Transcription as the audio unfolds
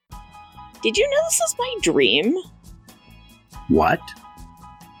Did you know this is my dream? What?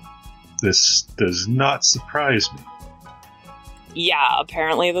 This does not surprise me. Yeah,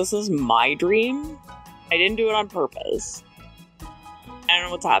 apparently this is my dream. I didn't do it on purpose. I don't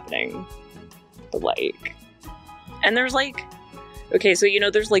know what's happening. But like... And there's like... Okay, so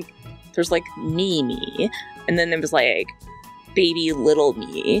there's like me, and then there was like baby little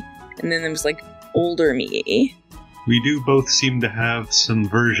me, and then there was like older me. We do both seem to have some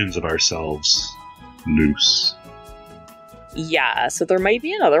versions of ourselves loose. Yeah, so there might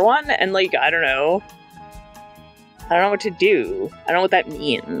be another one, and like, I don't know what to do. I don't know what that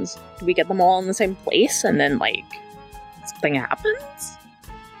means. Do we get them all in the same place, and then like, something happens?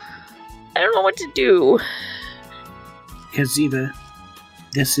 I don't know what to do. Ziva,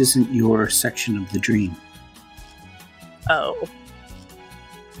 this isn't your section of the dream. Oh.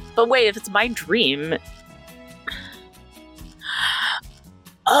 But wait, if it's my dream...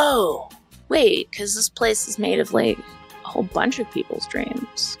 Oh! Wait, because this place is made of, like, a whole bunch of people's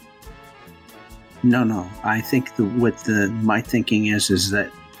dreams. No. I think my thinking is that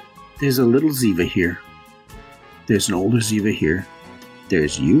there's a little Ziva here. There's an older Ziva here.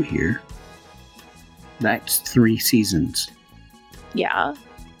 There's you here. That's 3 seasons. Yeah.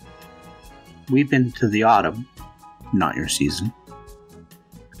 We've been to the autumn, not your season.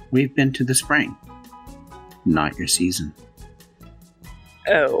 We've been to the spring, not your season.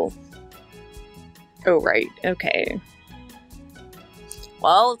 Oh. Oh, right. Okay.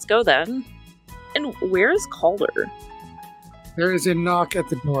 Well, let's go then. And where is Calder? There is a knock at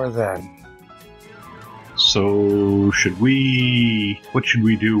the door then. So, what should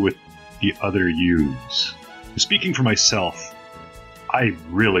we do with the other yous? Speaking for myself, I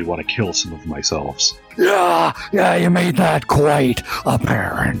really want to kill some of myself. Yeah, you made that quite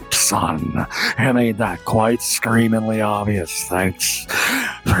apparent, son. You made that quite screamingly obvious. Thanks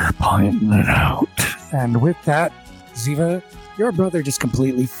for pointing it out. And with that, Ziva, your brother just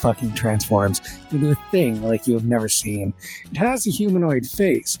completely fucking transforms into a thing like you have never seen. It has a humanoid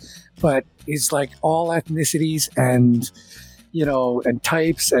face, but is like all ethnicities and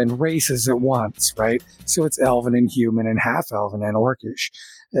types and races at once, right? So it's elven and human and half-elven and orcish,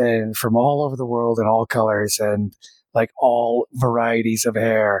 and from all over the world in all colors and like all varieties of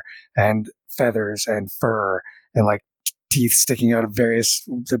hair and feathers and fur and like teeth sticking out of various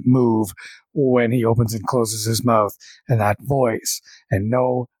that move when he opens and closes his mouth, and that voice, and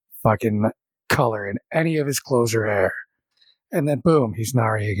no fucking color in any of his clothes or hair. And then boom, he's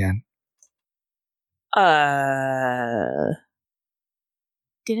Nari again.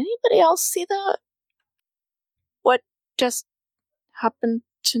 Did anybody else see that? What just happened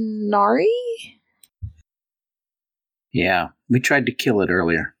to Nari? Yeah, we tried to kill it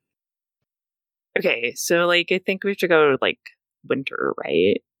earlier. Okay, so like I think we have to go like winter,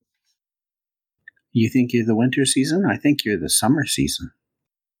 right? You think you're the winter season? I think you're the summer season.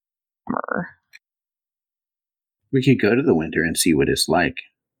 Summer. We could go to the winter and see what it's like.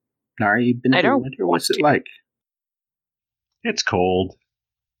 Nari, you been to the winter? What's it like? It's cold.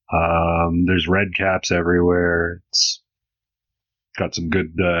 There's red caps everywhere. It's got some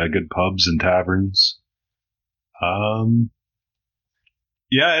good pubs and taverns.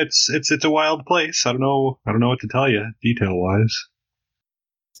 Yeah, it's a wild place. I don't know what to tell you detail wise.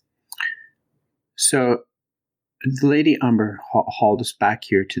 So, Lady Umber hauled us back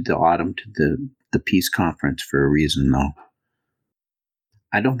here to the autumn to the peace conference for a reason, though.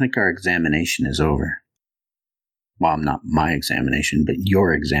 I don't think our examination is over. Well, not my examination, but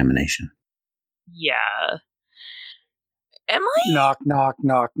your examination. Yeah. Am I? Knock, knock,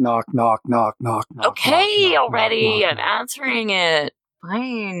 knock, knock, knock, knock, knock, knock. Okay, knock, already. knock, I'm answering it.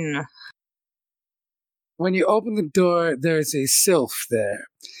 Fine. When you open the door, there's a sylph there.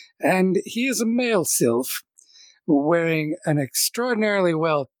 And he is a male sylph, wearing an extraordinarily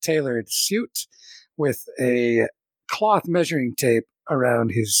well-tailored suit with a cloth measuring tape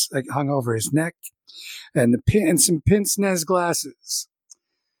around hung over his neck, and some pince-nez glasses.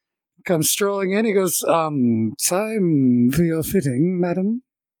 Comes strolling in, he goes, time for your fitting, madam.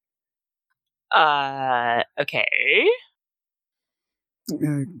 Okay.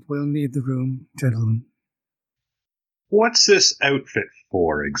 We'll need the room, gentlemen. What's this outfit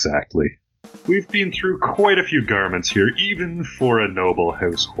for, exactly? We've been through quite a few garments here, even for a noble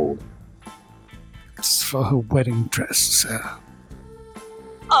household. It's for her wedding dress, sir.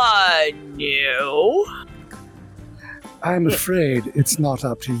 No. I'm afraid it's not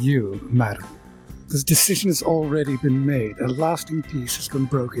up to you, madam. The decision has already been made. A lasting peace has been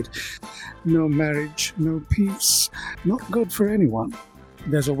brokered. No marriage, no peace. Not good for anyone.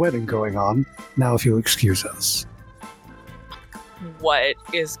 There's a wedding going on. Now if you'll excuse us. what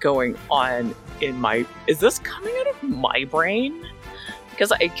is going on in my... Is this coming out of my brain?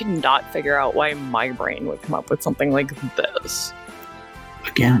 Because I cannot figure out why my brain would come up with something like this.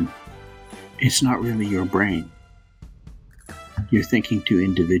 Again, it's not really your brain. You're thinking too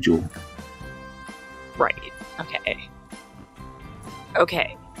individual. Right.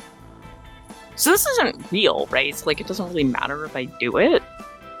 Okay. So this isn't real, right? So, like, it doesn't really matter if I do it?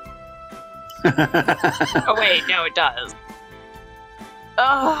 Oh, wait, no, it does.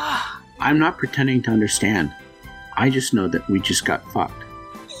 Ugh. I'm not pretending to understand. I just know that we just got fucked.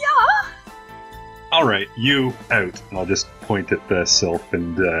 Yeah. All right, you out. I'll just point at the Sylph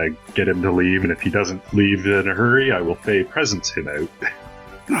and get him to leave, and if he doesn't leave in a hurry, I will Fey Presence him out.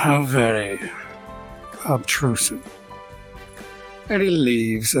 How very obtrusive. And he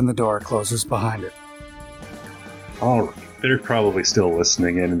leaves, and the door closes behind him. All right. They're probably still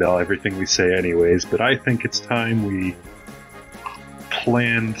listening in to everything we say anyways, but I think it's time we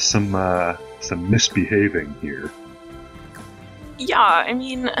planned some misbehaving here. Yeah, I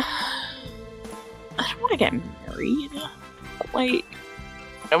mean, I don't want to get married, but, like,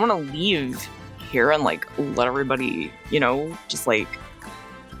 I don't want to leave here and, like, let everybody, just, like,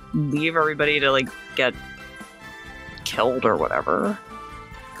 leave everybody to, like, get killed or whatever.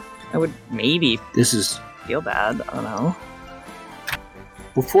 I would maybe feel bad, I don't know.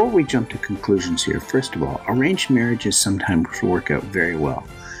 Before we jump to conclusions here, first of all, arranged marriages sometimes work out very well.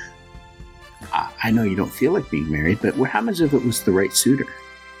 I know you don't feel like being married, but what happens if it was the right suitor?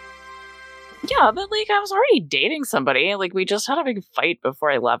 Yeah, but, like, I was already dating somebody. Like, we just had a big fight before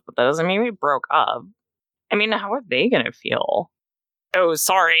I left, but that doesn't mean we broke up. I mean, how are they gonna feel? Oh,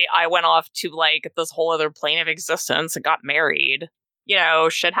 sorry, I went off to, like, this whole other plane of existence and got married.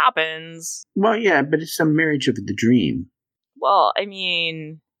 Shit happens. Well, yeah, but it's a marriage of the dream. Well, I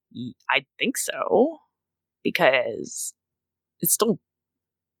mean, I think so. Because it's still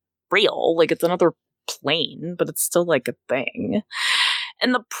real. Like, it's another plane, but it's still, like, a thing.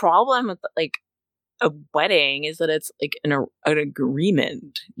 And the problem with, like, a wedding is that it's, like, an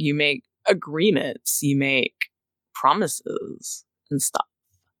agreement. You make agreements. You make promises and stuff.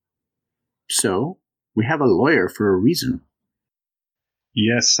 So, we have a lawyer for a reason.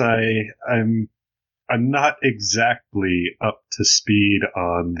 Yes, I'm not exactly up to speed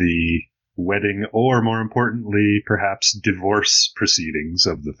on the wedding, or more importantly, perhaps divorce proceedings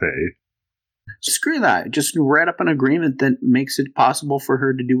of the Fae. Screw that. Just write up an agreement that makes it possible for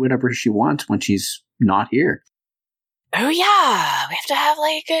her to do whatever she wants when she's not here. Oh yeah, we have to have,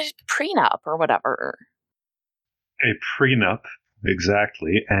 like, a prenup or whatever. A prenup,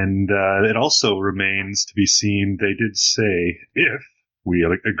 exactly. And it also remains to be seen, they did say, if we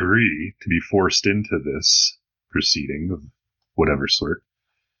agree to be forced into this proceeding of whatever sort,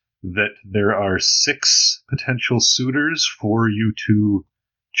 that there are 6 potential suitors for you to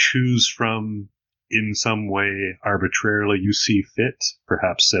choose from in some way arbitrarily you see fit,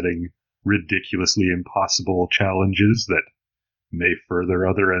 perhaps setting ridiculously impossible challenges that may further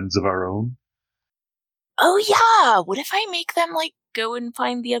other ends of our own. Oh yeah, what if I make them, like, go and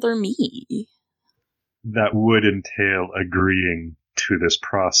find the other me? That would entail agreeing to this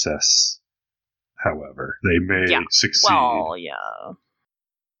process, however. They may succeed. Well, yeah.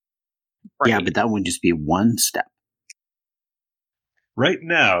 Right. Yeah, but that would just be one step. Right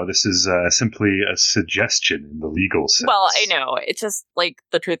now, this is simply a suggestion in the legal sense. Well, I know. It's just, like,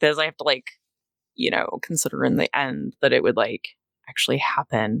 the truth is I have to, like, consider in the end that it would, like, actually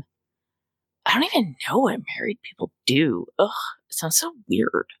happen. I don't even know what married people do. Ugh, it sounds so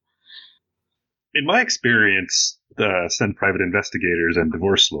weird. In my experience, send private investigators and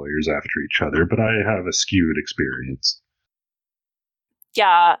divorce lawyers after each other, but I have a skewed experience.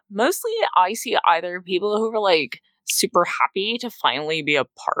 Yeah, mostly I see either people who are, like, super happy to finally be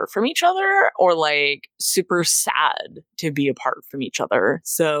apart from each other, or, like, super sad to be apart from each other.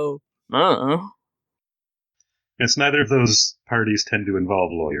 So, It's neither of those parties tend to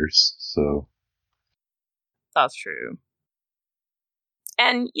involve lawyers, so... That's true.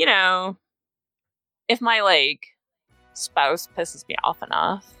 And, if my, like, spouse pisses me off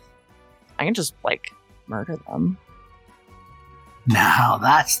enough, I can just, like, murder them. Now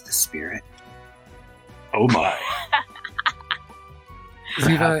that's the spirit. Oh my.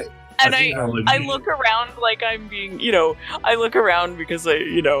 And I look around like I'm being, I look around because I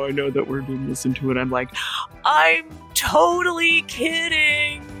know that we're being listened to, and I'm like, I'm totally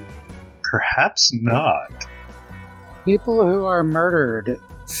kidding. Perhaps not. People who are murdered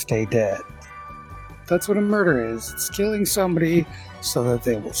stay dead. That's what a murder is. It's killing somebody so that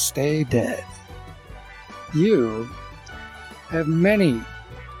they will stay dead. You have many,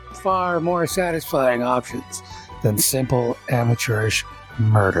 far more satisfying options than simple amateurish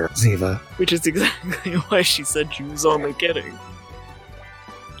murder, Ziva. Which is exactly why she said she was only kidding.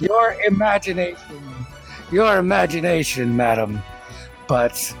 Your imagination, madam.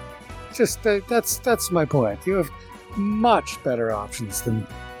 But just that's my point. You have much better options than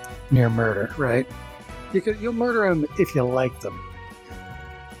mere murder, right? You'll murder them if you like them.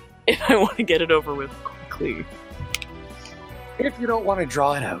 If I want to get it over with quickly. If you don't want to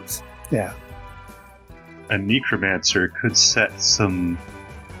draw it out. Yeah. A necromancer could set some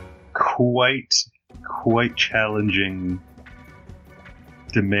quite challenging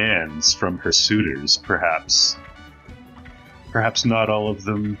demands from her suitors, perhaps. Perhaps not all of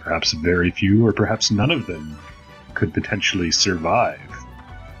them, perhaps very few, or perhaps none of them could potentially survive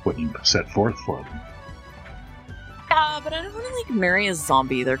what you set forth for them. Yeah, but I don't want to marry a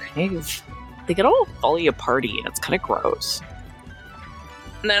zombie. They get all folly aparty, and it's kind of gross.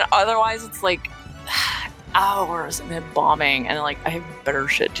 And then otherwise, it's hours amid bombing, and I have better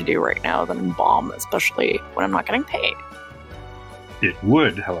shit to do right now than bomb, especially when I'm not getting paid. It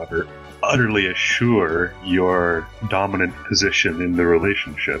would, however, utterly assure your dominant position in the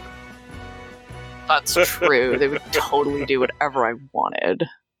relationship. That's true. They would totally do whatever I wanted,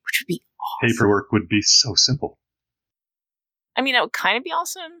 which would be awesome. Paperwork would be so simple. I mean, it would kind of be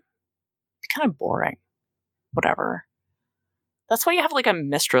awesome. It'd be kind of boring. Whatever. That's why you have a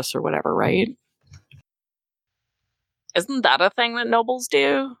mistress or whatever, right? Isn't that a thing that nobles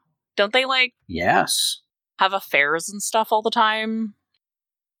do? Don't they Yes. have affairs and stuff all the time?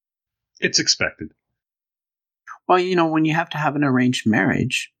 It's expected. Well, when you have to have an arranged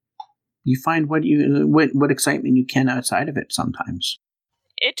marriage, you find what excitement you can outside of it sometimes.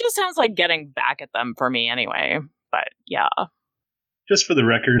 It just sounds like getting back at them for me anyway. But yeah. Just for the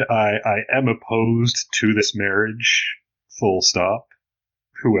record, I am opposed to this marriage. Full stop.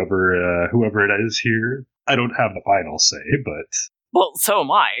 Whoever it is here, I don't have the final say, but... Well, so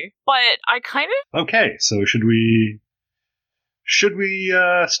am I. But I kind of... Okay, so should we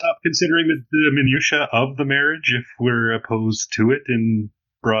stop considering the minutiae of the marriage if we're opposed to it in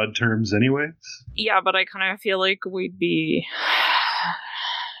broad terms anyways? Yeah, but I kind of feel like we'd be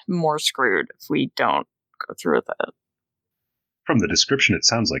more screwed if we don't go through with it. From the description, it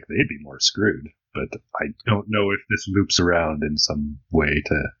sounds like they'd be more screwed, but I don't know if this loops around in some way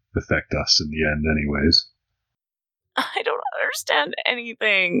to affect us in the end anyways. I don't understand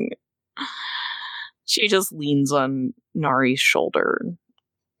anything. She just leans on Nari's shoulder.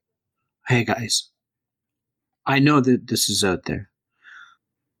 Hey, guys. I know that this is out there.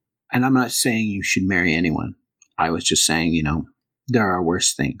 And I'm not saying you should marry anyone. I was just saying, there are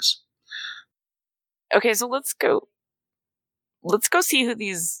worse things. Okay, so let's go see who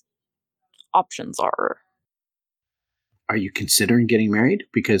these options are. Are you considering getting married?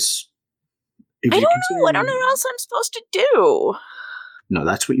 Because if I don't know what else I'm supposed to do. No,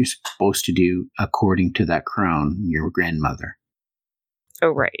 that's what you're supposed to do according to that crown, your grandmother. Oh,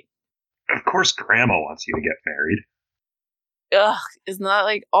 right. Of course Grandma wants you to get married. Ugh, isn't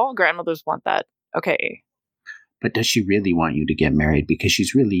that all grandmothers want that? Okay. But does she really want you to get married? Because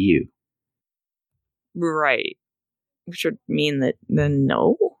she's really you. Right. Which would mean that then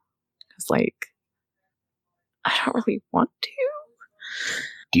no. Because, I don't really want to.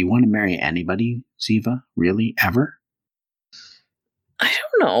 Do you want to marry anybody, Ziva? Really? Ever? I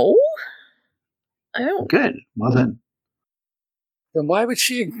don't know. I don't. Good. Well then. Then why would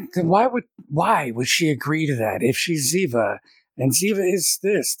she agree to that? If she's Ziva, and Ziva is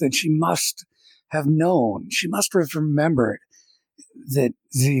this, then she must have known. She must have remembered that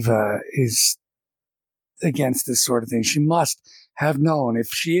Ziva is against this sort of thing. She must have known. If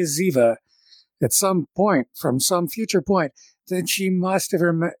she is Ziva, at some point, from some future point, then she must have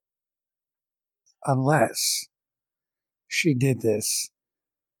remembered. Unless she did this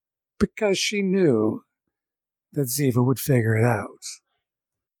because she knew that Ziva would figure it out.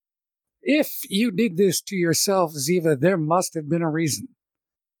 If you did this to yourself, Ziva, there must have been a reason.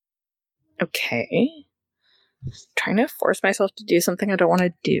 Okay. Trying to force myself to do something I don't want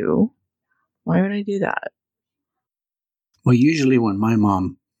to do. Why would I do that? Well, usually when my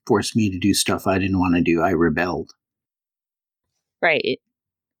mom forced me to do stuff I didn't want to do, I rebelled. Right.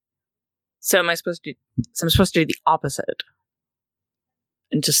 So I'm supposed to do the opposite.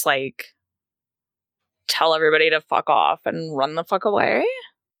 And just tell everybody to fuck off and run the fuck away?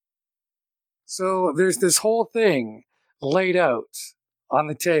 So there's this whole thing laid out on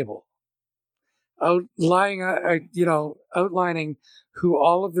the table, outlining who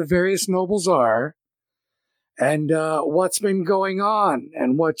all of the various nobles are and what's been going on.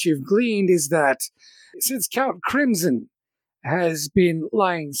 And what you've gleaned is that since Count Crimson has been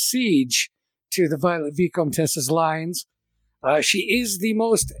laying siege to the Violet Vicomtesse's lines. She is the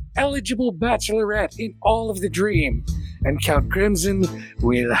most eligible bachelorette in all of the dream, and Count Crimson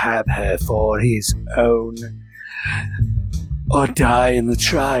will have her for his own, or die in the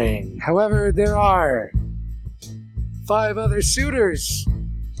trying. However, there are 5 other suitors.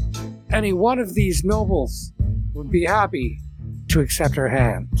 Any one of these nobles would be happy to accept her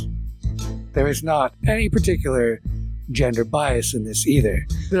hand. There is not any particular gender bias in this either.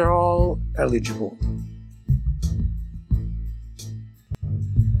 They're all eligible.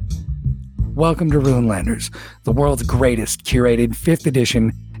 Welcome to Runelanders, the world's greatest curated 5th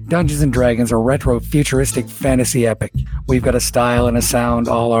edition Dungeons & Dragons or retro-futuristic fantasy epic. We've got a style and a sound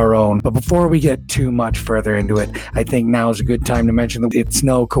all our own, but before we get too much further into it, I think now is a good time to mention that it's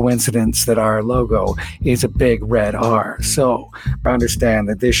no coincidence that our logo is a big red R. So, understand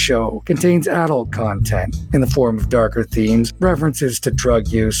that this show contains adult content in the form of darker themes, references to drug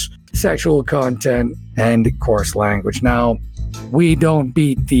use, sexual content, and coarse language. Now, we don't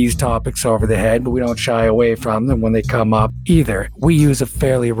beat these topics over the head, but we don't shy away from them when they come up either. We use a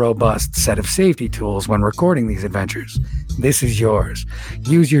fairly robust set of safety tools when recording these adventures. This is yours.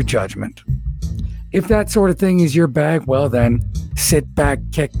 Use your judgment. If that sort of thing is your bag, well then, sit back,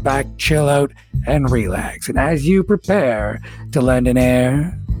 kick back, chill out, and relax. And as you prepare to lend an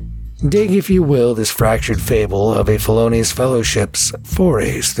ear, dig, if you will, this fractured fable of a felonious fellowship's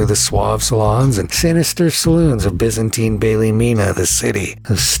forays through the suave salons and sinister saloons of Byzantine Bailey Mina, the city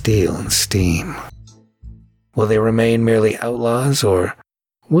of steel and steam. Will they remain merely outlaws, or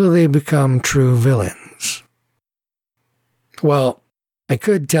will they become true villains? Well, I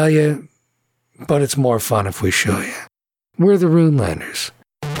could tell you, but it's more fun if we show you. We're the Runelanders.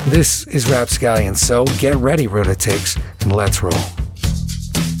 This is Rapscallion, so get ready, Runatics, and let's roll.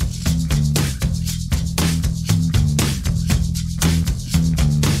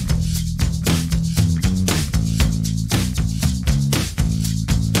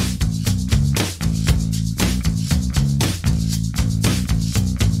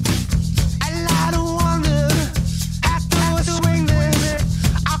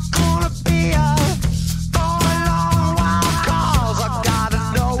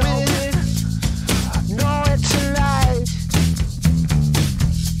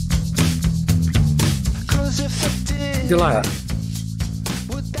 Delilah.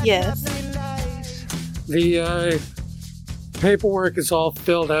 Yes. The paperwork is all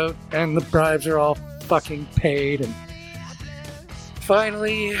filled out and the bribes are all fucking paid, and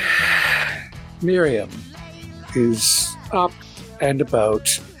finally Miriam is up and about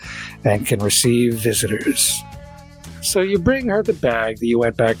and can receive visitors. So you bring her the bag that you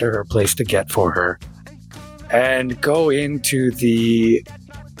went back to her place to get for her and go into the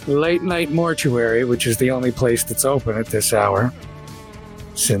late night mortuary, which is the only place that's open at this hour,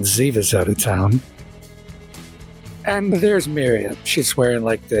 since Ziva's out of town. And there's Miriam. She's wearing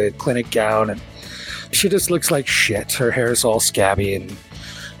like the clinic gown, and she just looks like shit. Her hair's all scabby and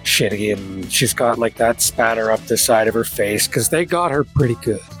shitty, and she's got like that spatter up the side of her face, because they got her pretty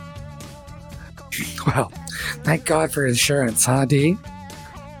good. Well, thank God for insurance, huh, Dee?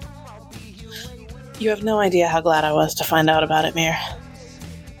 You have no idea how glad I was to find out about it, Mir.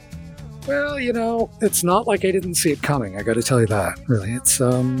 Well, you know, it's not like I didn't see it coming, I gotta tell you that, really. It's,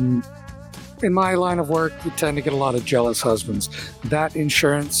 in my line of work, you tend to get a lot of jealous husbands. That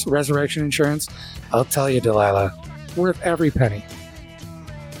insurance, resurrection insurance, I'll tell you, Delilah, worth every penny.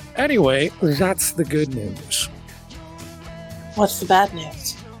 Anyway, that's the good news. What's the bad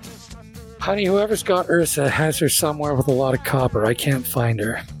news? Honey, whoever's got Ursa has her somewhere with a lot of copper. I can't find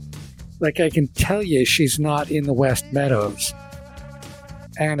her. Like, I can tell you she's not in the West Meadows.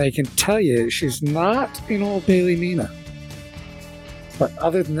 And I can tell you she's not in Old Bailey Mina. But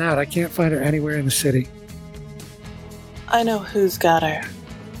other than that, I can't find her anywhere in the city. I know who's got her.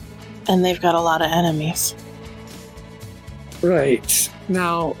 And they've got a lot of enemies. Right.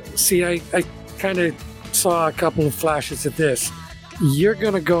 Now, see, I kind of saw a couple of flashes of this. You're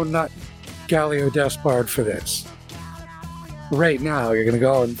going to go nut Galio Despard for this. Right now, you're going to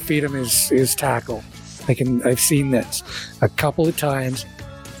go and feed him his tackle. I've seen this a couple of times.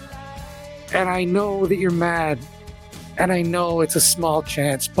 And I know that you're mad. And I know it's a small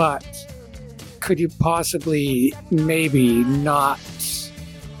chance, but could you possibly maybe not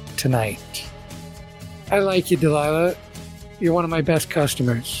tonight? I like you, Delilah. You're one of my best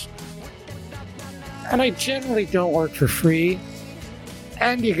customers. And I generally don't work for free.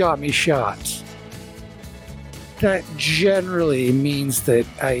 And you got me shot. That generally means that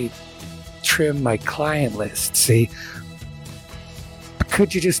I trim my client list, see?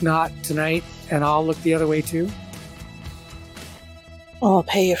 Could you just not tonight, and I'll look the other way too? Well, I'll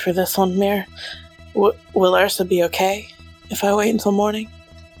pay you for this one, Mir. Will Ursa be okay if I wait until morning?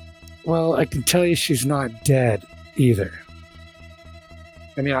 Well, I can tell you she's not dead either.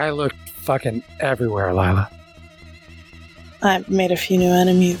 I mean, I looked fucking everywhere, Lila. I've made a few new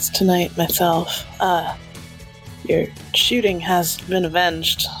enemies tonight myself. Your shooting has been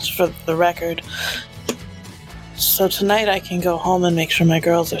avenged, for the record. So tonight I can go home and make sure my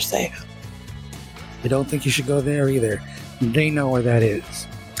girls are safe. I don't think you should go there either. They know where that is.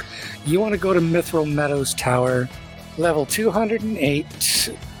 You want to go to Mithril Meadows Tower, level 208,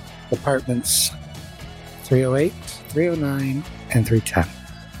 apartments 308, 309, and 310.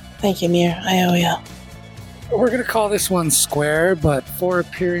 Thank you, Mir. I owe ya. We're going to call this one square, but for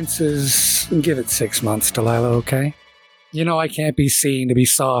appearances, give it 6 months, Delilah, okay? You know I can't be seen to be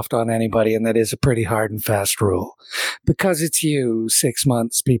soft on anybody, and that is a pretty hard and fast rule. Because it's you, 6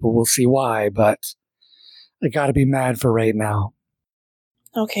 months, people will see why, but I gotta be mad for right now.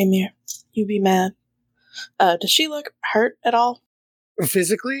 Okay, Mir. You be mad. Does she look hurt at all?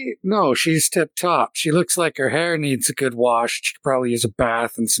 Physically? No, she's tip-top. She looks like her hair needs a good wash. She could probably use a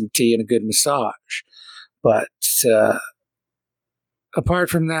bath and some tea and a good massage. But,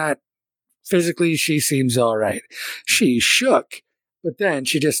 apart from that, physically, she seems all right. She shook, but then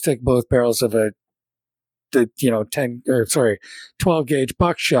she just took both barrels of 12 gauge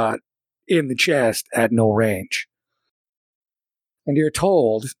buckshot in the chest at no range. And you're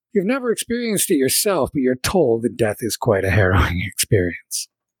told, you've never experienced it yourself, but you're told that death is quite a harrowing experience.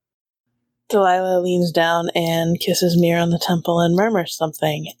 Delilah leans down and kisses Mir on the temple and murmurs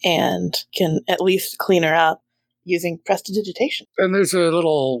something, and can at least clean her up using prestidigitation. And there's a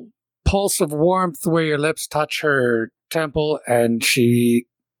little pulse of warmth where your lips touch her temple, and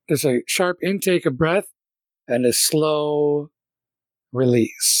there's a sharp intake of breath and a slow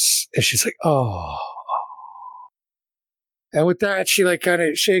release. And she's like, oh. And with that, she kind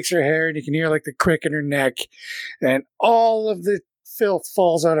of shakes her hair, and you can hear the crick in her neck, and all of the filth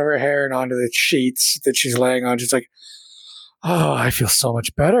falls out of her hair and onto the sheets that she's laying on. She's like, oh, I feel so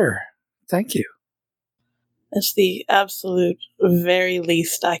much better. Thank you. It's the absolute very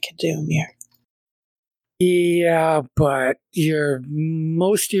least I could do, Mir. Yeah, but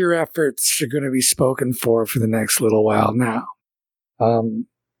most of your efforts are going to be spoken for the next little while now.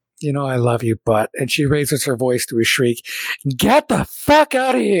 You know I love you, but... And she raises her voice to a shriek. Get the fuck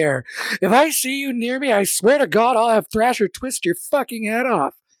out of here! If I see you near me, I swear to God I'll have Thrasher twist your fucking head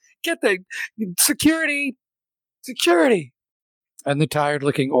off. Get the... Security! Security! And the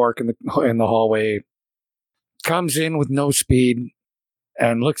tired-looking orc in the hallway comes in with no speed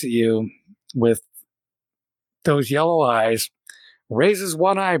and looks at you with those yellow eyes, raises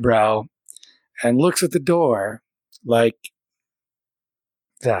one eyebrow, and looks at the door like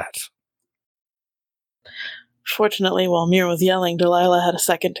that. Fortunately, while Mir was yelling, Delilah had a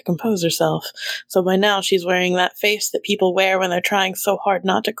second to compose herself, so by now she's wearing that face that people wear when they're trying so hard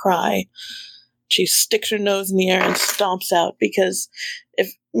not to cry. She sticks her nose in the air and stomps out, because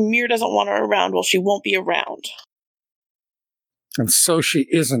if Mir doesn't want her around, well, she won't be around. And so she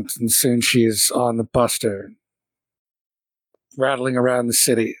isn't, and soon she is on the Buster, rattling around the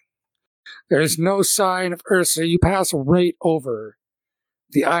city. There is no sign of Ursa. You pass right over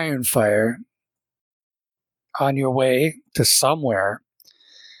the Iron Fire on your way to somewhere.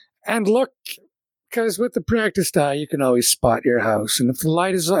 And look, because with the practiced eye, you can always spot your house. And if the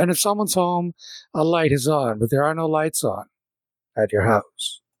light is on, and if someone's home, a light is on, but there are no lights on at your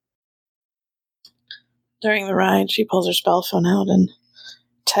house. During the ride, she pulls her spell phone out and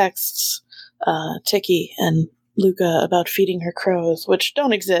texts Tiki and Luca about feeding her crows, which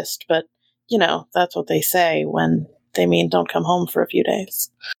don't exist, but, that's what they say when they mean don't come home for a few days.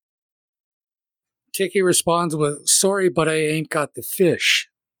 Tiki responds with, sorry, but I ain't got the fish.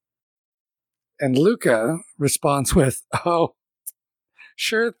 And Luca responds with, oh,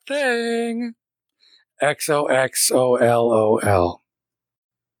 sure thing. XOXOLOL.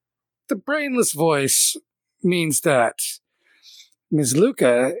 The brainless voice means that Ms.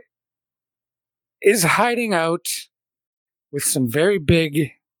 Luca is hiding out with some very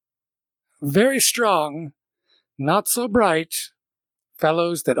big, very strong, not so bright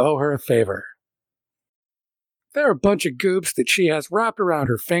fellows that owe her a favor. They're a bunch of goops that she has wrapped around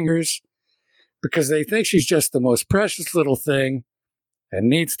her fingers because they think she's just the most precious little thing and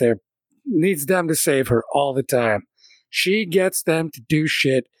needs them to save her all the time. She gets them to do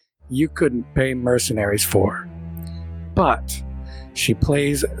shit you couldn't pay mercenaries for. But she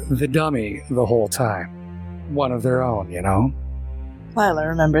plays the dummy the whole time. One of their own, Lila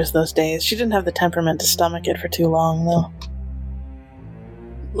remembers those days. She didn't have the temperament to stomach it for too long, though.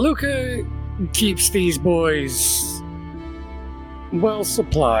 Luca keeps these boys well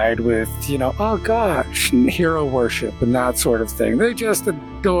supplied with, oh gosh, and hero worship and that sort of thing. They just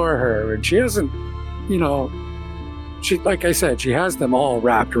adore her, and she doesn't, she, like I said, she has them all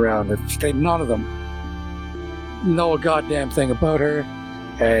wrapped around her. None of them know a goddamn thing about her,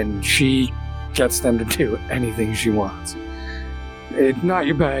 and she gets them to do anything she wants. It's not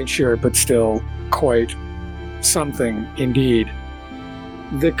your bag, sure, but still quite something indeed.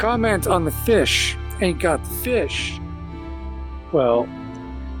 The comment on the fish ain't got the fish. Well,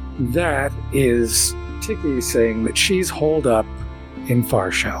 that is Tiki saying that she's holed up in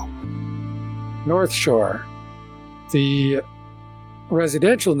Farshell. North Shore, the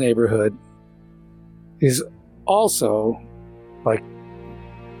residential neighborhood, is also, like,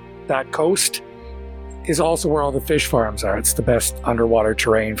 that coast is also where all the fish farms are. It's the best underwater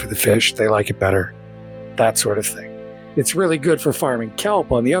terrain for the fish. They like it better. That sort of thing. It's really good for farming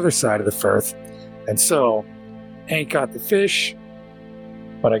kelp on the other side of the firth. And so, ain't got the fish,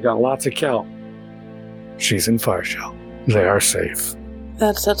 but I got lots of kelp. She's in Farshell. They are safe.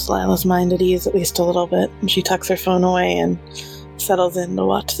 That sets Lila's mind at ease at least a little bit, and she tucks her phone away and settles in to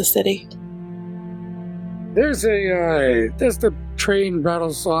watch the city. There's the train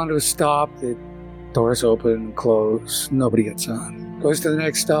rattles on to a stop. The doors open and close. Nobody gets on. Goes to the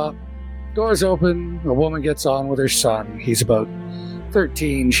next stop. Doors open. A woman gets on with her son. He's about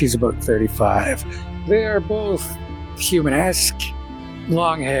 13. She's about 35. They are both human-esque.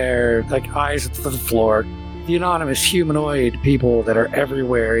 Long hair, like eyes to the floor. The anonymous humanoid people that are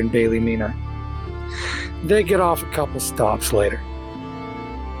everywhere in Bailey Mina. They get off a couple stops later.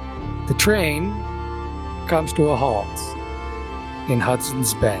 The train comes to a halt in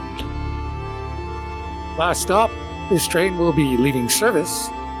Hudson's Bend. Last stop, this train will be leaving service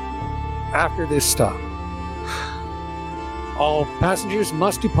after this stop. All passengers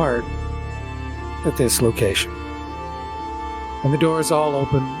must depart at this location. And the doors all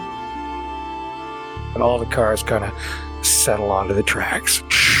open, and all the cars kind of settle onto the tracks.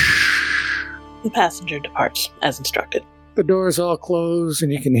 The passenger departs, as instructed. The doors all close,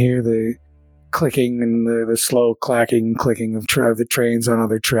 and you can hear the clicking and the slow clacking, clicking of the trains on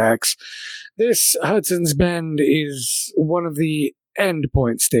other tracks. This Hudson's Bend is one of the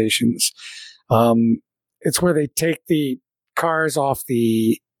endpoint stations. It's where they take the cars off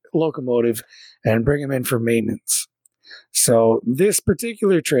the locomotive and bring them in for maintenance. So this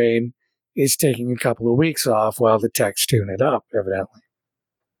particular train is taking a couple of weeks off while the techs tune it up, evidently.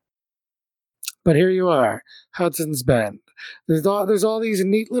 But here you are, Hudson's Bend. There's all these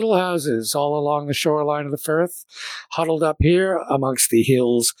neat little houses all along the shoreline of the Firth, huddled up here amongst the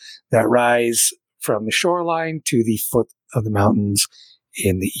hills that rise from the shoreline to the foot of the mountains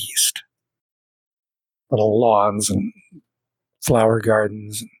in the east. Little lawns and flower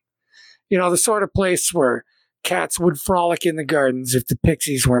gardens. The sort of place where cats would frolic in the gardens if the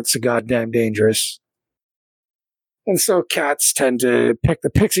pixies weren't so goddamn dangerous. And so cats tend to pick the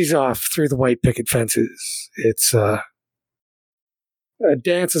pixies off through the white picket fences. It's a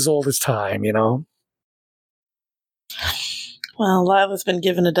dance as old as time, Well, Lila's been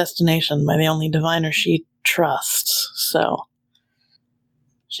given a destination by the only diviner she trusts, so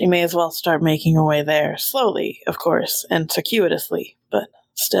she may as well start making her way there. Slowly, of course, and circuitously, but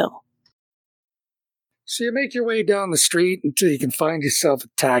still. So you make your way down the street until you can find yourself a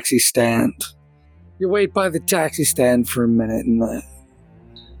taxi stand. You wait by the taxi stand for a minute, and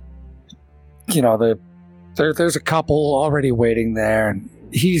there's a couple already waiting there, and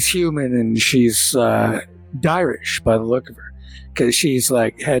he's human and she's Irish by the look of her, because she's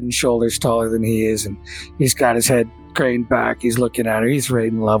like head and shoulders taller than he is, and he's got his head craned back. He's looking at her. He's right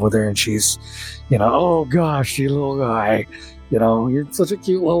in love with her, and she's, oh gosh, you little guy, you're such a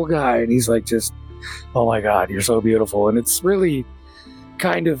cute little guy, and he's like, just, oh my God, you're so beautiful. And it's really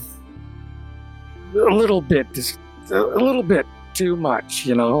kind of a little bit too much,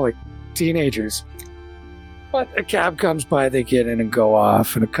 like teenagers. But a cab comes by, they get in and go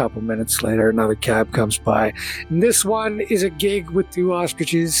off, and a couple minutes later another cab comes by. And this one is a gig with two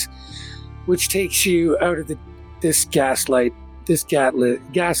ostriches, which takes you out of this gaslit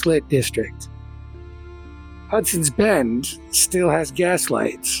district. Hudson's Bend still has gas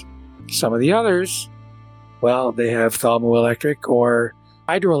lights. Some of the others, well, they have thermoelectric or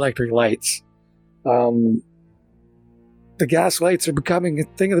hydroelectric lights. The gas lights are becoming a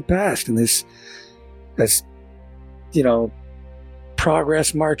thing of the past, and as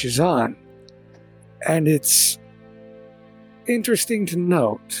progress marches on. And it's interesting to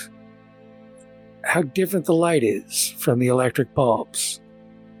note how different the light is from the electric bulbs.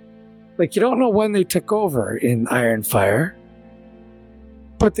 Like, you don't know when they took over in Ironfire,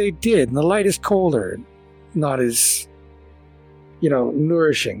 but they did, and the light is colder, not as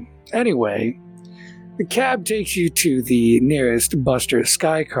nourishing. Anyway, the cab takes you to the nearest Buster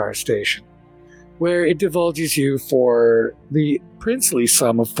Skycar station, where it divulges you for the princely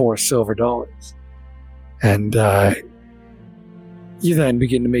sum of $4 silver. And you then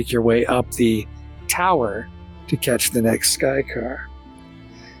begin to make your way up the tower to catch the next Skycar.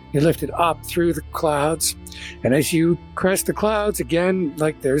 You're lifted up through the clouds, and as you crest the clouds, again,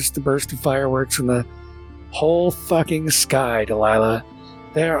 there's the burst of fireworks in the whole fucking sky, Delilah.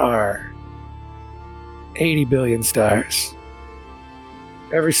 There are 80 billion stars.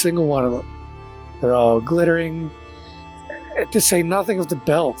 Every single one of them. They're all glittering. To say nothing of the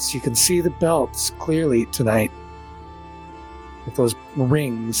belts. You can see the belts clearly tonight. With those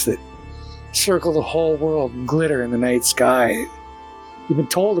rings that circle the whole world and glitter in the night sky. You've been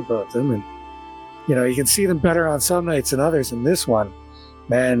told about them, and you can see them better on some nights than others. And this one,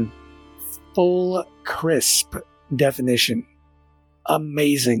 man, full, crisp definition.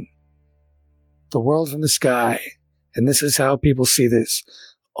 Amazing. The world from the sky. And this is how people see this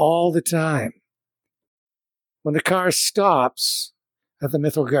all the time. When the car stops at the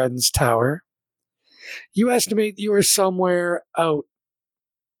Mythril Gardens Tower, you estimate you are somewhere out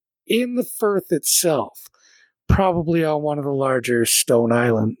in the Firth itself, probably on one of the larger stone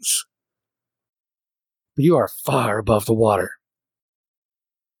islands. But you are far above the water.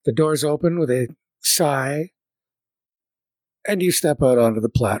 The doors open with a sigh, and you step out onto the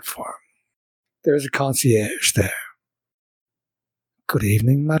platform. There's a concierge there. Good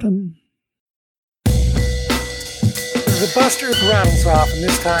evening, madam. The Buster rattles off, and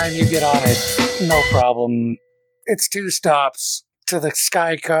this time you get on it. No problem. It's 2 stops to the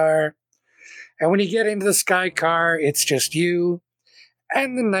Skycar. And when you get into the Skycar, it's just you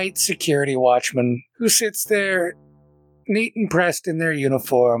and the night security watchman who sits there, neat and pressed in their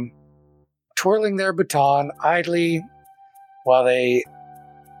uniform, twirling their baton idly while they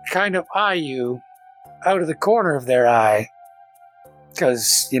kind of eye you out of the corner of their eye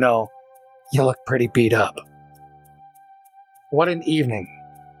because, you look pretty beat up. What an evening.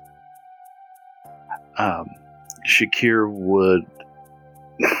 Shakir would...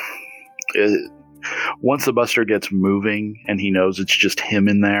 once the Buster gets moving and he knows it's just him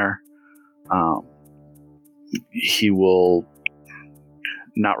in there, he will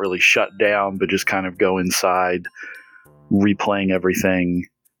not really shut down, but just kind of go inside, replaying everything.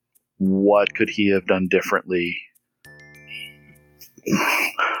 What could he have done differently?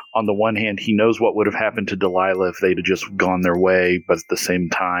 On the one hand, he knows what would have happened to Delilah if they'd have just gone their way, but at the same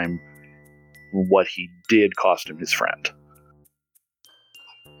time, what he did cost him his friend.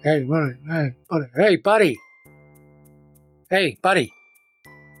 Hey, buddy. Hey, buddy. Hey, buddy.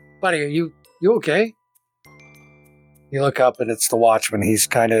 Buddy, are you okay? You look up and it's the watchman. He's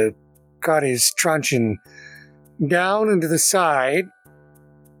kind of got his truncheon down into the side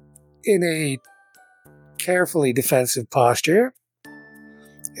in a carefully defensive posture.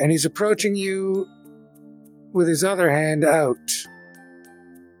 And he's approaching you with his other hand out.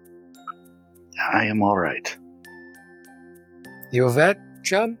 I am all right. You a vet,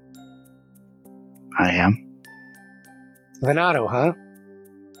 chum? I am. Venato, huh?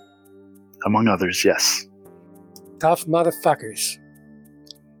 Among others, yes. Tough motherfuckers.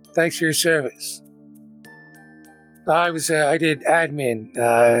 Thanks for your service. I did admin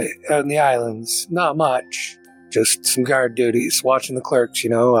out in the islands. Not much. Just some guard duties, watching the clerks,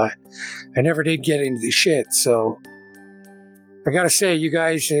 I never did get into the shit, so I gotta say, you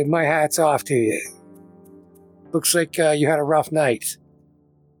guys, my hat's off to you. Looks like you had a rough night.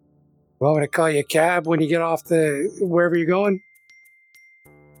 Want me to call you a cab when you get off wherever you're going?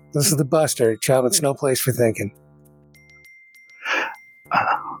 This is the Buster, chum. It's no place for thinking.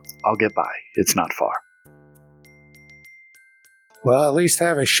 I'll get by. It's not far. Well, at least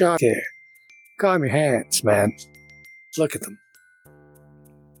have a shot here. Calm your hands, man. Look at them.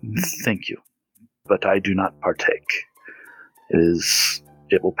 Thank you. But I do not partake.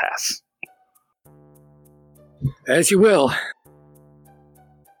 It will pass. As you will.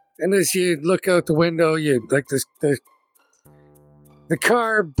 And as you look out the window, the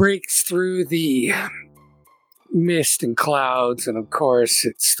car breaks through the mist and clouds, and of course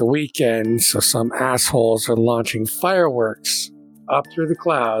it's the weekend, so some assholes are launching fireworks up through the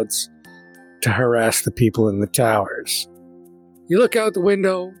clouds to harass the people in the towers. You look out the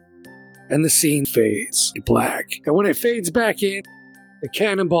window, and the scene fades to black. And when it fades back in, the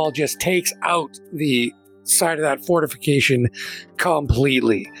cannonball just takes out the side of that fortification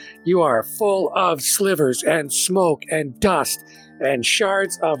completely. You are full of slivers and smoke and dust and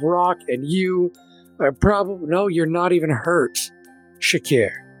shards of rock, and you are you're not even hurt,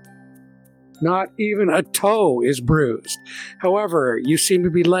 Shakir. Not even a toe is bruised. However, you seem to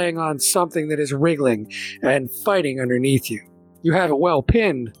be laying on something that is wriggling and fighting underneath you. You have it well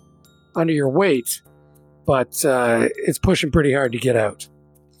pinned under your weight, but it's pushing pretty hard to get out.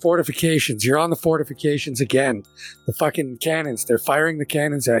 Fortifications. You're on the fortifications again. The fucking cannons. They're firing the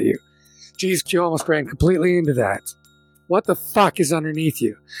cannons at you. Jeez, you almost ran completely into that. What the fuck is underneath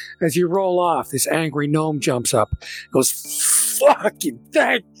you? As you roll off, this angry gnome jumps up, goes, fucking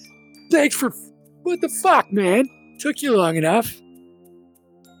thanks for... What the fuck, man? Took you long enough.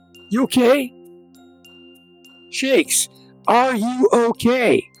 You okay? Shakes, are you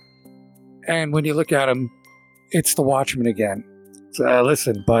okay? And when you look at him, it's the Watchman again. So,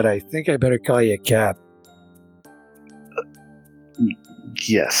 listen, bud, I think I better call you a cab.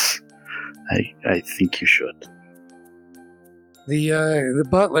 Yes, I think you should. The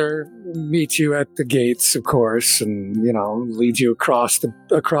butler meets you at the gates, of course, and leads you across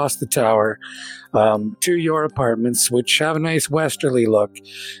the tower to your apartments, which have a nice westerly look.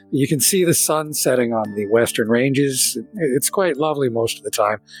 You can see the sun setting on the western ranges. It's quite lovely most of the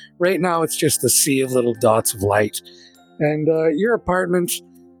time. Right now, it's just a sea of little dots of light, and your apartment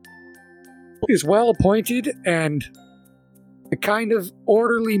is well appointed and a kind of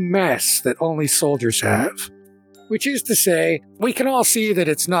orderly mess that only soldiers have. Which is to say, we can all see that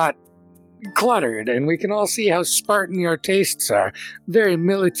it's not cluttered, and we can all see how Spartan your tastes are. Very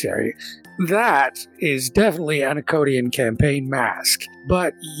military. That is definitely an Acodian campaign mask.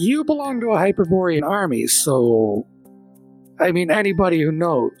 But you belong to a Hyperborean army, so... I mean, anybody who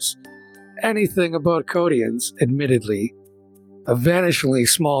knows anything about Acodians, admittedly, a vanishingly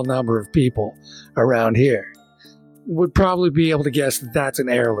small number of people around here, would probably be able to guess that that's an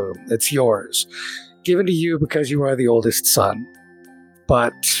heirloom, that's yours. Given to you because you are the oldest son.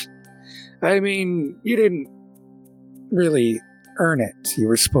 But, I mean, you didn't really earn it. You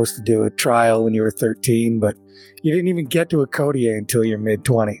were supposed to do a trial when you were 13, but you didn't even get to Acodia until your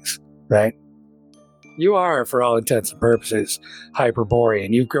mid-20s, right? You are, for all intents and purposes,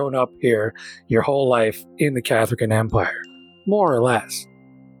 Hyperborean. You've grown up here your whole life in the Catherican Empire, more or less.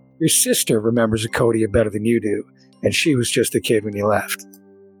 Your sister remembers Acodia better than you do, and she was just a kid when you left.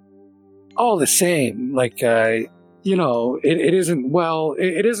 All the same, it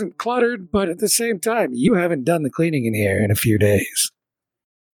isn't cluttered, but at the same time, you haven't done the cleaning in here in a few days.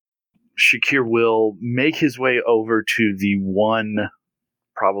 Shakir will make his way over to the one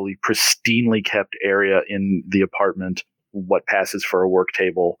probably pristinely kept area in the apartment, what passes for a work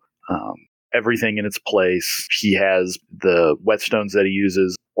table. Everything in its place. He has the whetstones that he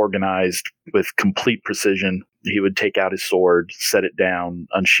uses organized with complete precision. He would take out his sword, set it down,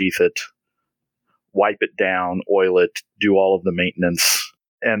 unsheath it, wipe it down, oil it, do all of the maintenance.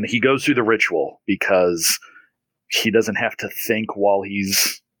 And he goes through the ritual because he doesn't have to think while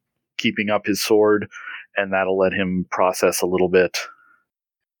he's keeping up his sword, and that'll let him process a little bit.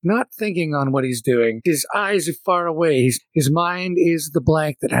 Not thinking on what he's doing. His eyes are far away. His mind is the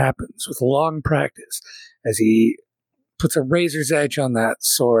blank that happens with long practice as he puts a razor's edge on that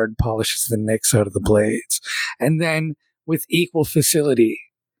sword, polishes the nicks out of the blades, and then, with equal facility,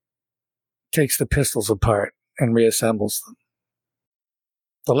 takes the pistols apart and reassembles them.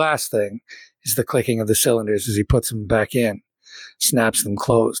 The last thing is the clicking of the cylinders as he puts them back in, snaps them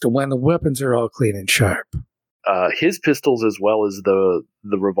closed, and when the weapons are all clean and sharp. His pistols, as well as the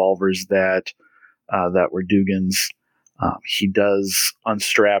revolvers that were Dugan's, he does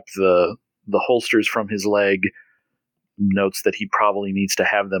unstrap the holsters from his leg, notes that he probably needs to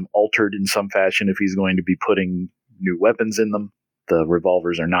have them altered in some fashion if he's going to be putting new weapons in them. The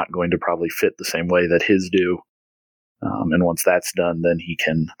revolvers are not going to probably fit the same way that his do. And once that's done, then he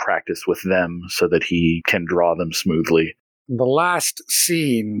can practice with them so that he can draw them smoothly. The last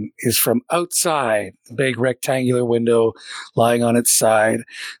scene is from outside, the big rectangular window lying on its side.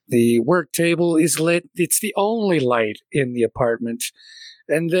 The work table is lit. It's the only light in the apartment.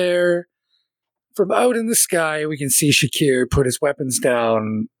 And there, from out in the sky, we can see Shakir put his weapons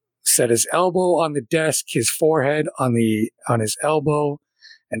down, set his elbow on the desk, his forehead on his elbow,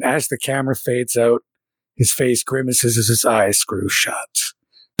 and as the camera fades out, his face grimaces as his eyes screw shut.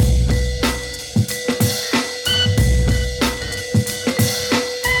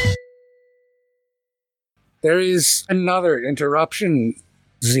 There is another interruption,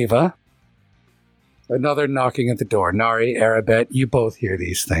 Ziva. Another knocking at the door. Nari, Arabet, you both hear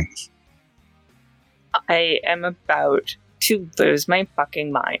these things. I am about to lose my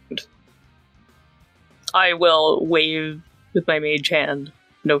fucking mind. I will wave with my mage hand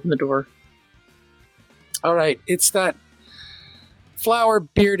and open the door. All right, it's that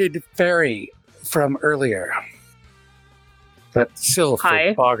flower-bearded fairy from earlier. That sylph Hi.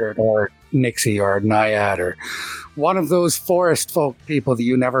 or boggart or Nixie or a Naiad or one of those forest folk people that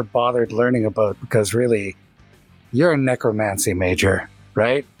you never bothered learning about because really, you're a necromancy major,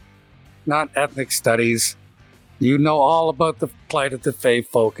 right? Not ethnic studies. You know all about the plight of the Fae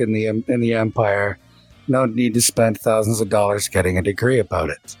folk in the Empire. No need to spend thousands of dollars getting a degree about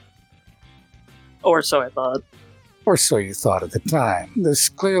it. Or so I thought. Or so you thought at the time. This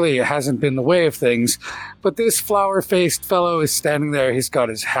clearly hasn't been the way of things, but this flower-faced fellow is standing there. He's got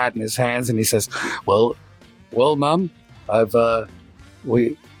his hat in his hands, and he says, Well, Mum, the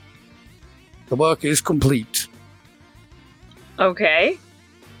work is complete. Okay.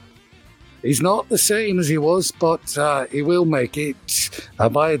 He's not the same as he was, but he will make it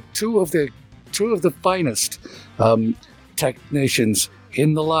by two of the finest technicians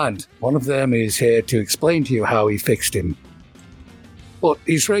in the land. One of them is here to explain to you how he fixed him. But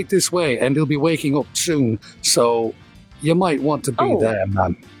he's right this way, and he'll be waking up soon, so you might want to be there,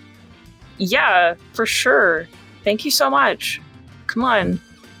 man. Yeah, for sure. Thank you so much. Come on.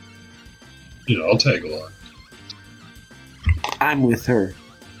 Yeah, I'll tag along. I'm with her.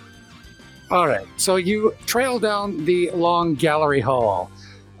 All right, so you trail down the long gallery hall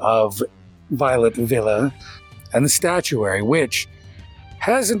of Violet Villa and the statuary, which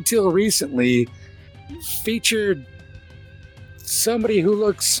has until recently featured somebody who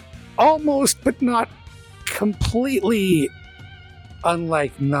looks almost but not completely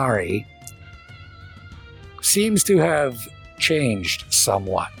unlike Nari. Seems to have changed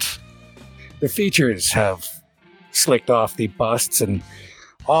somewhat. The features have slicked off the busts and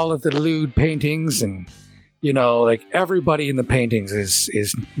all of the lewd paintings, and like everybody in the paintings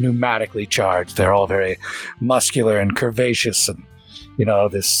is pneumatically charged. They're all very muscular and curvaceous, and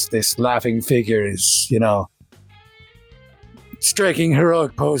this laughing figure is striking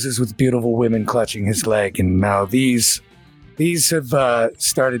heroic poses with beautiful women clutching his leg. And now these have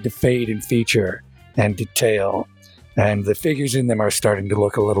started to fade in feature and detail, and the figures in them are starting to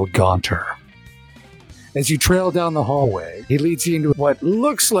look a little gaunter. As you trail down the hallway, he leads you into what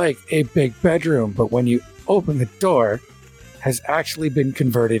looks like a big bedroom, but when you open the door, has actually been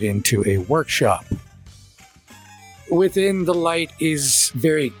converted into a workshop. Within, the light is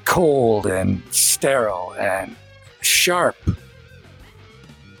very cold and sterile and sharp.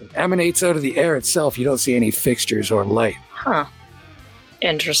 It emanates out of the air itself. You don't see any fixtures or light. Huh.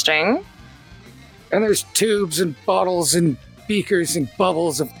 Interesting. And there's tubes and bottles and beakers and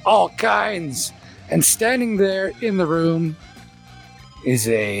bubbles of all kinds. And standing there in the room is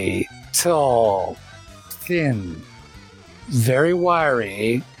a tall, thin, very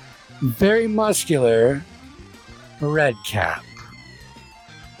wiry, very muscular red cap.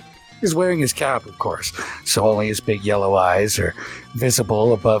 He's wearing his cap, of course, so only his big yellow eyes are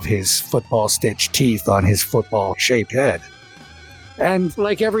visible above his football-stitched teeth on his football-shaped head. And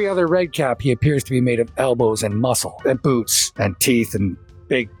like every other red cap, he appears to be made of elbows and muscle, and boots, and teeth, and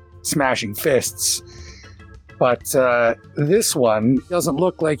big smashing fists. But this one doesn't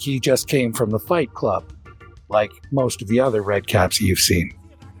look like he just came from the Fight Club, like most of the other red caps you've seen.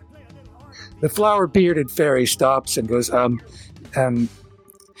 The flower-bearded fairy stops and goes, Mr.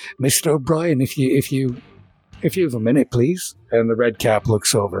 O'Brien, if you have a minute, please. And the red cap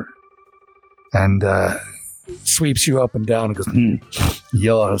looks over and sweeps you up and down and goes,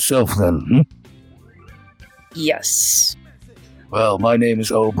 You're herself then, Yes. Well, my name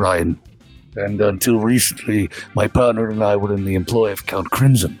is O'Brien, and until recently, my partner and I were in the employ of Count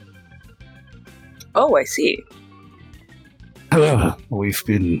Crimson. Oh, I see. However, we've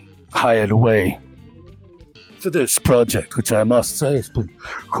been hired away for this project, which I must say has been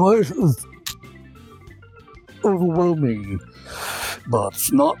quite overwhelming, but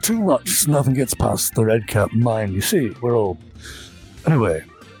not too much. Nothing gets past the red cap mind. You see, we're all... Anyway,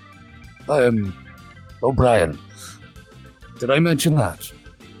 I am O'Brien. Did I mention that?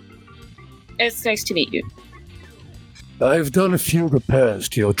 It's nice to meet you. I've done a few repairs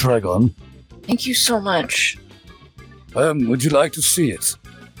to your Dragon. Thank you so much. Would you like to see it?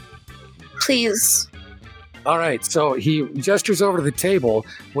 Please. All right, so he gestures over to the table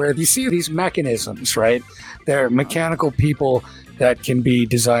where you see these mechanisms, right? They're mechanical people that can be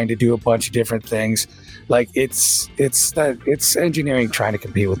designed to do a bunch of different things. Like it's engineering trying to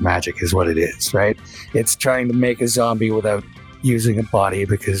compete with magic is what it is, right? It's trying to make a zombie without using a body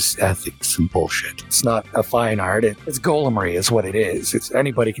because ethics and bullshit. It's not a fine art. It's golemery is what it is. It's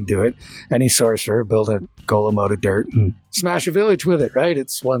anybody can do it. Any sorcerer build a golem out of dirt and smash a village with it, right?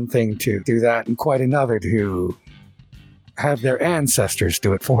 It's one thing to do that and quite another to have their ancestors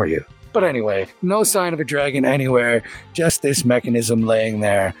do it for you. But anyway, no sign of a dragon anywhere, just this mechanism laying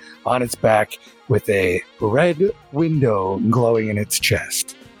there on its back with a red window glowing in its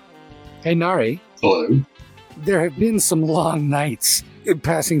chest. Hey, Nari. Hello. There have been some long nights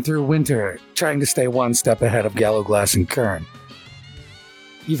passing through winter, trying to stay one step ahead of Gallowglass and Kern.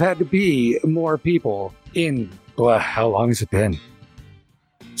 You've had to be more people in, well, how long has it been?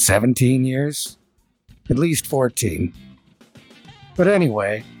 17 years? At least 14. But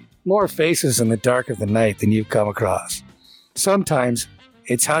anyway, more faces in the dark of the night than you've come across. Sometimes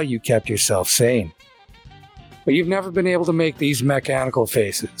it's how you kept yourself sane. But you've never been able to make these mechanical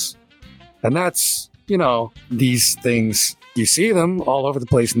faces. And that's, these things, you see them all over the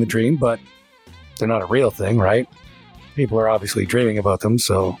place in the dream, but they're not a real thing, right? People are obviously dreaming about them,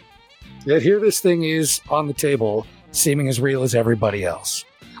 so... Yet here this thing is on the table, seeming as real as everybody else.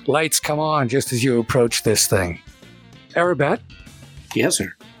 Lights come on just as you approach this thing. Arabet? Yes,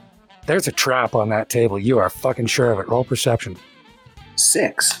 sir. There's a trap on that table. You are fucking sure of it. Roll perception.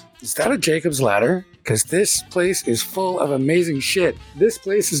 6. Is that a Jacob's Ladder? Because this place is full of amazing shit. This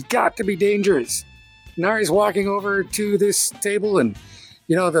place has got to be dangerous. Nari's walking over to this table and,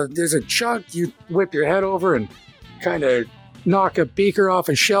 there's a chunk. You whip your head over and kind of knock a beaker off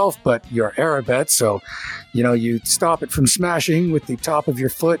a shelf, but you're Arabet, so, you stop it from smashing with the top of your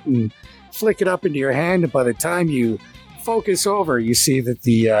foot and flick it up into your hand, and by the time you focus over, you see that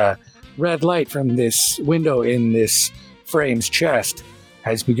the red light from this window in this frame's chest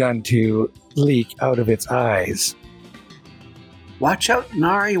has begun to leak out of its eyes. Watch out,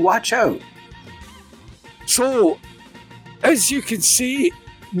 Nari, watch out. So, as you can see,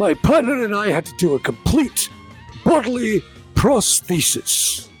 my partner and I had to do a complete bodily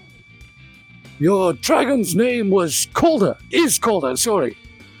prosthesis. Your dragon's name was Calder. Is Calder, sorry.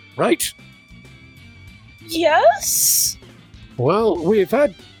 Right? Yes? Well, we've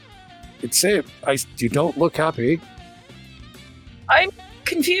had... you don't look happy. I'm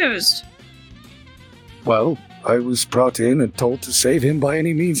confused. Well, I was brought in and told to save him by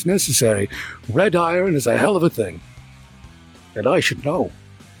any means necessary. Red iron is a hell of a thing. And I should know.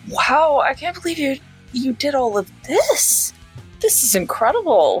 Wow, I can't believe you did all of this. This is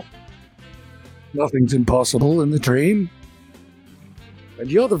incredible. Nothing's impossible in the dream.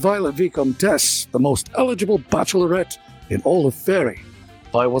 And you're the Violet Vicomtesse, the most eligible bachelorette in all of Fairy.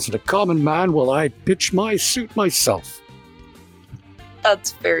 If I wasn't a common man, well, I'd pitch my suit myself.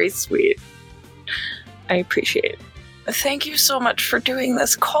 That's very sweet. I appreciate it. Thank you so much for doing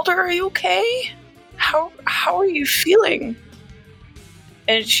this. Calder, are you okay? How are you feeling?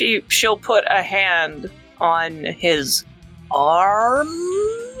 And she'll put a hand on his arm.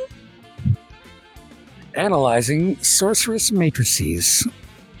 Analyzing sorceress matrices.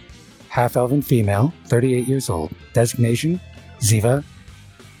 Half-elven female, 38 years old. Designation, Ziva,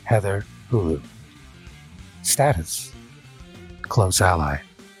 Heather, Hulu. Status, close ally.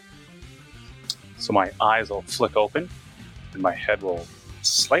 So my eyes will flick open, and my head will,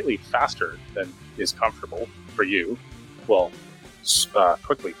 slightly faster than is comfortable for you, will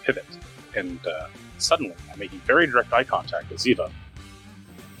quickly pivot. And suddenly, I'm making very direct eye contact with Ziva.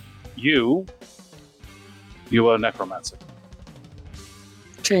 You are a necromancer.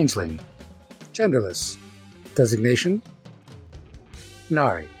 Changeling. Genderless. Designation,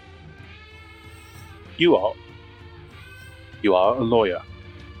 Nari. You are a lawyer.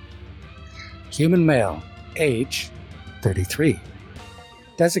 Human male. Age, 33.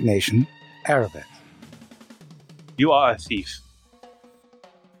 Designation, Arabic. You are a thief.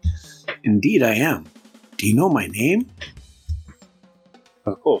 Indeed I am. Do you know my name?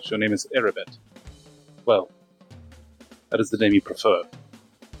 Of course, your name is Arabet. Well, that is the name you prefer.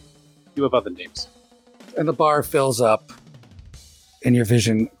 You have other names. And the bar fills up in your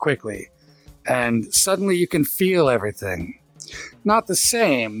vision quickly. And suddenly you can feel everything. Not the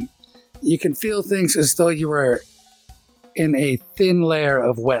same. You can feel things as though you were in a thin layer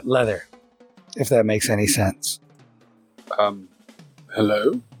of wet leather, if that makes any sense.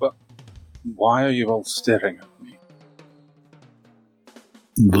 Hello? But why are you all staring at me?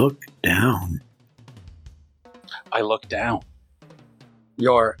 Look down. I look down.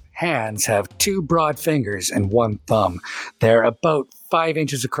 Your hands have 2 broad fingers and 1 thumb. They're about 5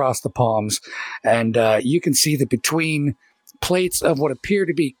 inches across the palms, and you can see that between plates of what appear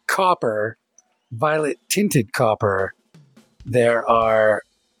to be copper, violet-tinted copper, there are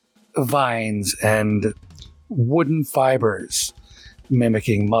vines and wooden fibers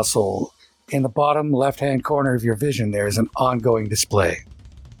mimicking muscle. In the bottom left-hand corner of your vision, there is an ongoing display.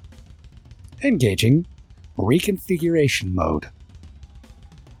 Engaging reconfiguration mode.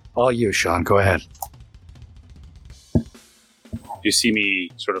 All you, Sean. Go ahead. You see me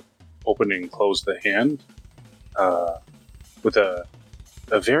sort of open and close the hand with a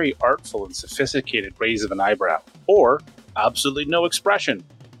very artful and sophisticated raise of an eyebrow, or absolutely no expression,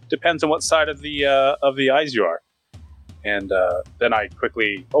 depends on what side of the eyes you are. And then I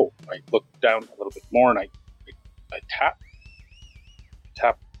quickly, I look down a little bit more, and I tap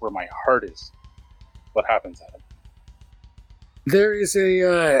where my heart is. What happens, Adam? There is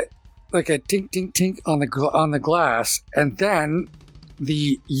a like a tink tink tink on the glass, and then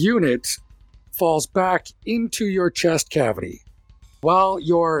the unit falls back into your chest cavity, while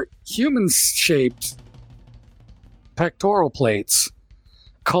your human-shaped pectoral plates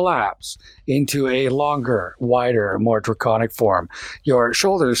collapse into a longer, wider, more draconic form. Your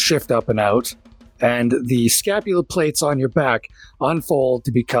shoulders shift up and out, and the scapular plates on your back unfold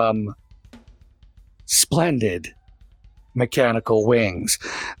to become splendid mechanical wings.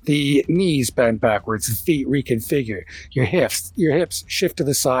 The knees bend backwards, the feet reconfigure. Your hips shift to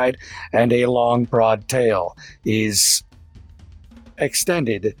the side, and a long, broad tail is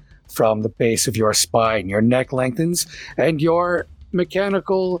extended from the base of your spine. Your neck lengthens, and your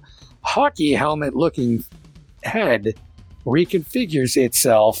mechanical hockey helmet-looking head reconfigures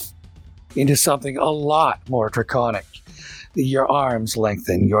itself into something a lot more draconic. Your arms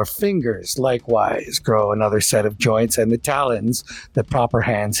lengthen, your fingers likewise grow another set of joints and the talons that proper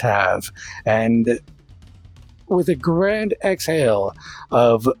hands have. And with a grand exhale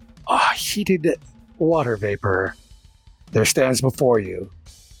of heated water vapor, there stands before you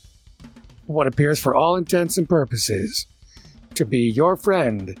what appears for all intents and purposes to be your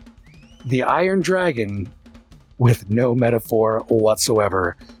friend, the Iron Dragon, with no metaphor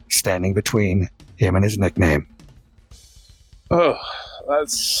whatsoever standing between him and his nickname. Oh,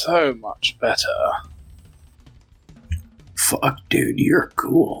 that's so much better. Fuck, dude, you're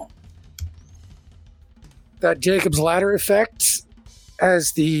cool. That Jacob's Ladder effect,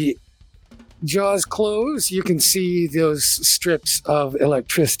 as the jaws close, you can see those strips of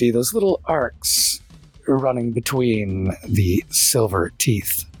electricity, those little arcs running between the silver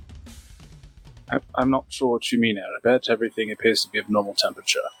teeth. I'm not sure what you mean, Arabet. Everything appears to be of normal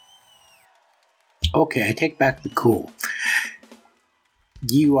temperature. Okay, I take back the cool.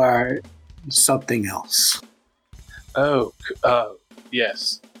 You are something else. Oh,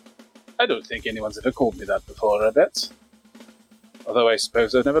 yes. I don't think anyone's ever called me that before, Arabet. Although I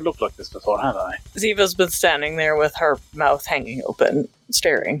suppose I've never looked like this before, have I? Ziva's been standing there with her mouth hanging open,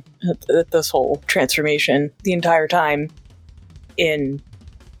 staring at this whole transformation the entire time in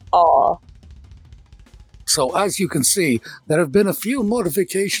awe. So as you can see, there have been a few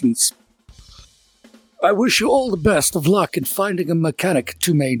modifications. I wish you all the best of luck in finding a mechanic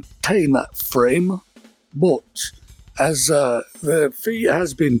to maintain that frame, but as the fee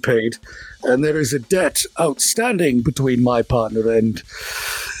has been paid, and there is a debt outstanding between my partner and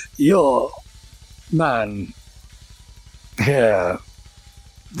your man here,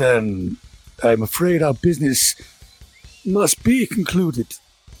 then I'm afraid our business must be concluded.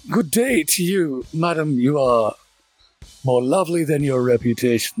 Good day to you, madam. You are more lovely than your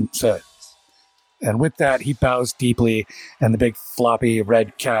reputation says. And with that, he bows deeply, and the big floppy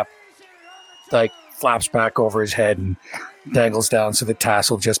red cap flaps back over his head and dangles down so the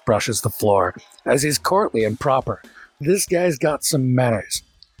tassel just brushes the floor, as is courtly and proper. This guy's got some manners.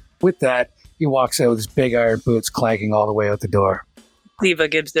 With that, he walks out with his big iron boots clanking all the way out the door.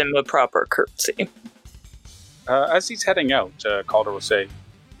 Ziva gives him a proper curtsy. As he's heading out, Calder will say,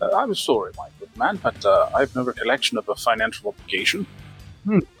 I'm sorry, my good man, but I have no recollection of a financial obligation.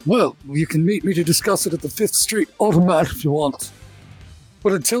 Well, you can meet me to discuss it at the 5th Street Automat if you want.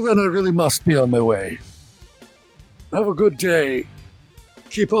 But until then, I really must be on my way. Have a good day.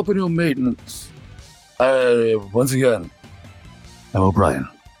 Keep up on your maintenance. Once again, I'm O'Brien.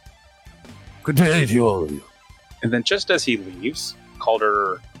 Good day to all of you. And then just as he leaves,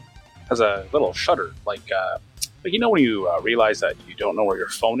 Calder has a little shudder, like you know when you realize that you don't know where your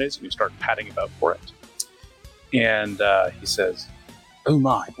phone is and you start patting about for it. And he says, "Oh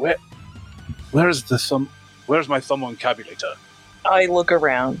my, where's my thumb on cabulator?" I look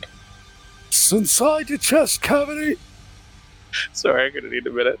around. It's inside your chest cavity. Sorry, I'm gonna need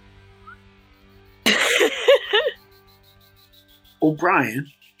a minute.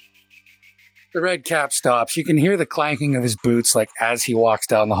 O'Brien. The red cap stops. You can hear the clanking of his boots as he walks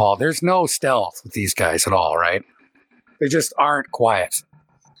down the hall. There's no stealth with these guys at all, right? They just aren't quiet.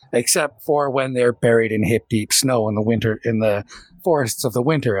 Except for when they're buried in hip-deep snow in the forests of the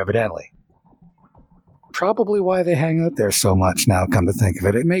winter, evidently. Probably why they hang out there so much now, come to think of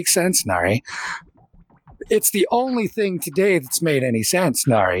it. It makes sense, Nari. It's the only thing today that's made any sense,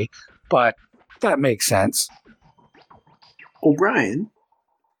 Nari, but that makes sense. O'Brien,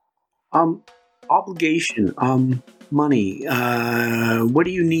 obligation, money, what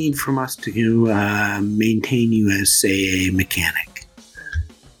do you need from us to maintain you as, say, a mechanic?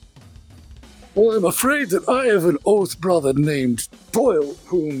 Well, I'm afraid that I have an oath brother named Doyle,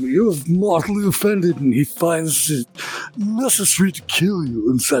 whom you have mortally offended, and he finds it necessary to kill you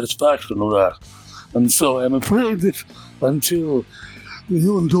in satisfaction of that. And so I'm afraid that until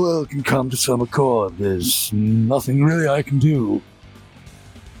you and Doyle can come to some accord, there's nothing really I can do.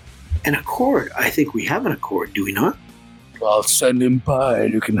 An accord? I think we have an accord, do we not? I'll send him by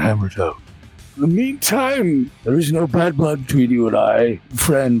and you can hammer it out. In the meantime, there is no bad blood between you and I,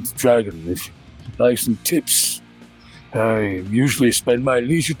 friend Dragon. If you'd like some tips, I usually spend my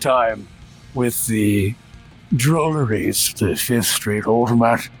leisure time with the drolleries, the Fifth Street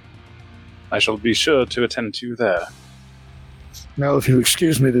Automat. I shall be sure to attend to you there. Now, if you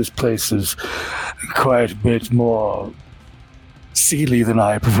excuse me, this place is quite a bit more seedy than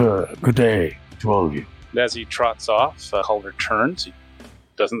I prefer. Good day to all of you. As he trots off, Calder turns. He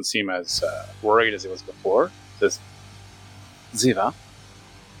doesn't seem as worried as he was before. Says, Ziva,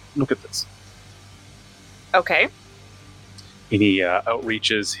 look at this. Okay. And he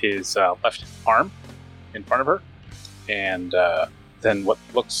outreaches his left arm in front of her, and then what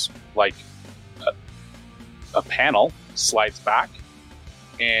looks like a panel slides back,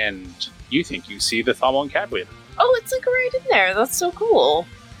 and you think you see the Thalmor Cadwin. Oh, it's like right in there. That's so cool.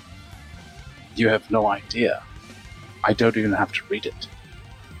 You have no idea. I don't even have to read it.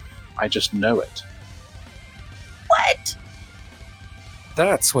 I just know it. What?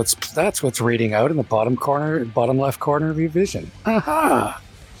 That's what's reading out in the bottom left corner of your vision. Aha!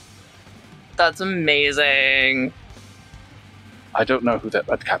 That's amazing. I don't know who that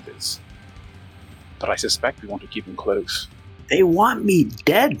red cap is, but I suspect we want to keep him close. They want me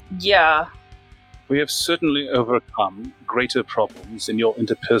dead. Yeah. We have certainly overcome greater problems in your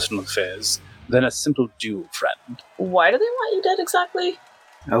interpersonal affairs than a simple duel, friend. Why do they want you dead exactly?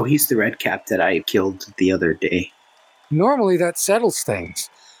 Oh, he's the red cap that I killed the other day. Normally that settles things,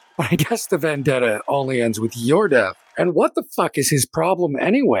 but I guess the vendetta only ends with your death. And what the fuck is his problem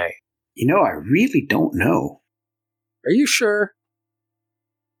anyway? You know, I really don't know. Are you sure?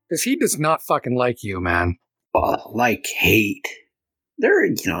 Because he does not fucking like you, man. Well, like hate. They're,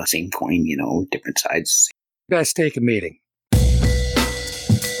 same coin, different sides. Best take a meeting.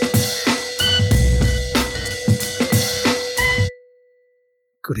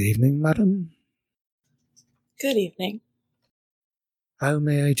 Good evening, madam. Good evening. How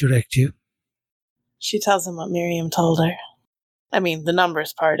may I direct you? She tells him what Miriam told her. I mean, the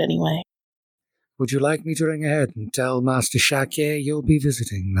numbers part, anyway. Would you like me to ring ahead and tell Master Shakir you'll be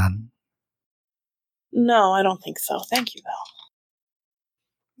visiting, then? No, I don't think so. Thank you,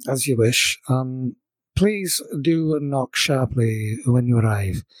 though. As you wish. Please do knock sharply when you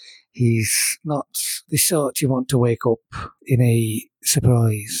arrive. He's not the sort you want to wake up in a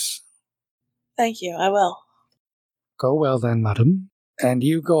surprise. Thank you, I will. Go well then, madam. And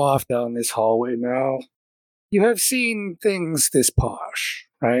you go off down this hallway now. You have seen things this posh,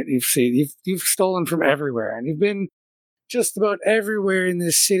 right? You've stolen from everywhere, and you've been just about everywhere in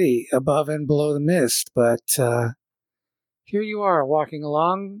this city, above and below the mist, but here you are, walking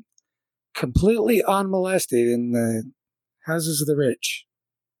along, completely unmolested in the houses of the rich.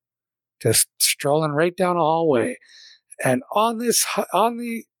 Just strolling right down a hallway. And on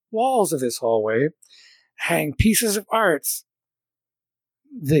the walls of this hallway hang pieces of art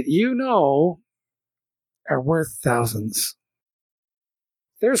that you know are worth thousands.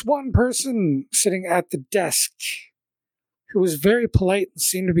 There's one person sitting at the desk who was very polite and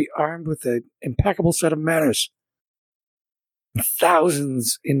seemed to be armed with an impeccable set of manners.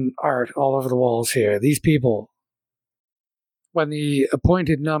 Thousands in art all over the walls here. These people, when the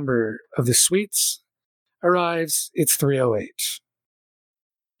appointed number of the suites arrives, it's 308.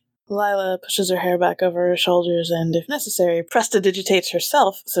 Lila pushes her hair back over her shoulders and, if necessary, prestidigitates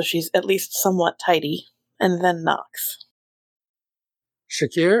herself so she's at least somewhat tidy, and then knocks.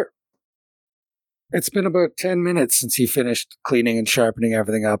 Shakir, it's been about 10 minutes since you finished cleaning and sharpening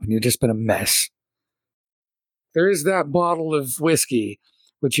everything up, and you've just been a mess. There is that bottle of whiskey,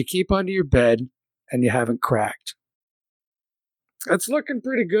 which you keep under your bed, and you haven't cracked. It's looking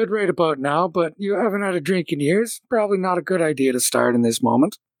pretty good right about now, but you haven't had a drink in years. Probably not a good idea to start in this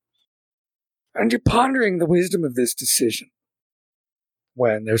moment. And you're pondering the wisdom of this decision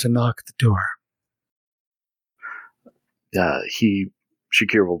when there's a knock at the door.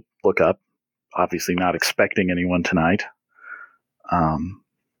 Shakir will look up, obviously not expecting anyone tonight.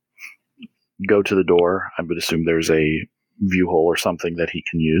 Go to the door. I would assume there's a view hole or something that he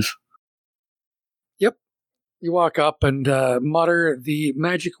can use. Yep. You walk up and mutter the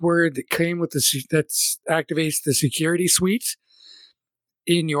magic word that came with that activates the security suite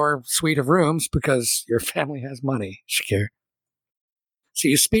in your suite of rooms because your family has money, Shakir. So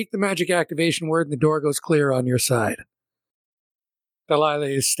you speak the magic activation word and the door goes clear on your side. Delilah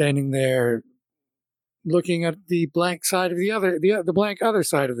is standing there looking at the blank side of the blank other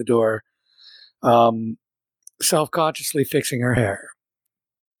side of the door, self-consciously fixing her hair.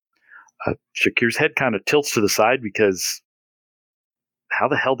 Shakir's head kind of tilts to the side because how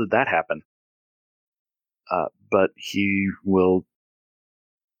the hell did that happen? But he will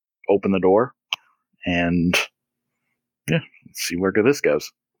open the door and let's see where this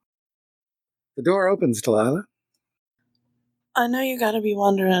goes. The door opens, Delilah. I know you gotta be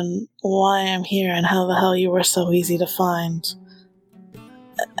wondering why I'm here and how the hell you were so easy to find.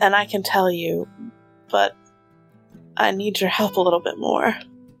 And I can tell you, but I need your help a little bit more.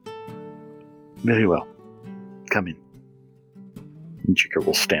 Very well. Come in. And Shakir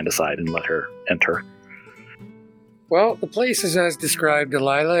will stand aside and let her enter. Well, the place is as described,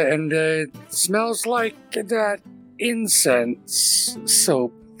 Delilah, and smells like that incense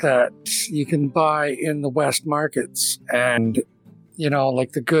soap that you can buy in the West markets. And,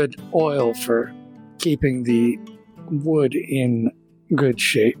 like the good oil for keeping the wood in good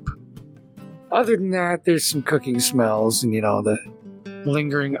shape. Other than that, there's some cooking smells and, the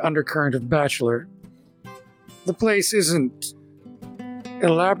lingering undercurrent of bachelor. The place isn't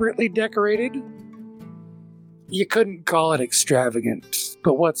elaborately decorated. You couldn't call it extravagant,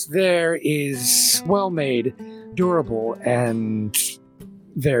 but what's there is well-made, durable, and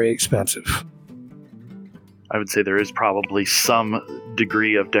very expensive. I would say there is probably some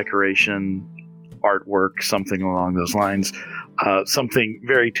degree of decoration, artwork, something along those lines. Something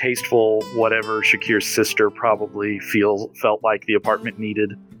very tasteful, whatever Shakir's sister probably felt like the apartment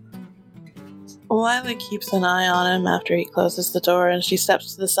needed. Lila keeps an eye on him after he closes the door, and she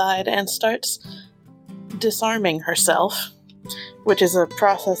steps to the side and starts disarming herself, which is a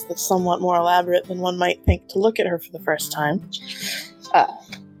process that's somewhat more elaborate than one might think to look at her for the first time.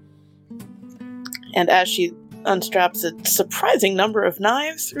 And as she unstraps a surprising number of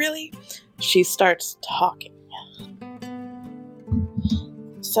knives, really, she starts talking.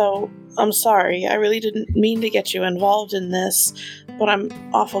 So, I'm sorry, I really didn't mean to get you involved in this, but I'm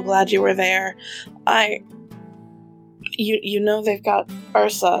awful glad you were there. You know they've got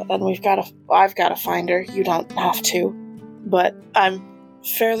Ursa, and I've got to find her. You don't have to. But I'm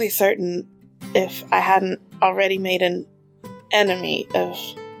fairly certain if I hadn't already made an enemy of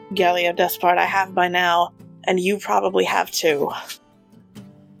Galia Despard, I have by now, and you probably have too.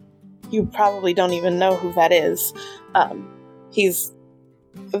 You probably don't even know who that is.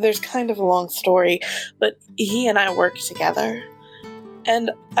 There's kind of a long story, but he and I work together.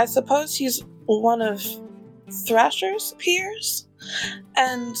 And I suppose he's one of Thrasher's peers,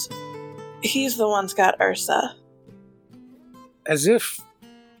 and he's the one's got Ursa. As if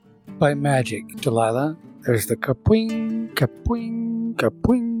by magic, Delilah, there's the kapwing, kapwing,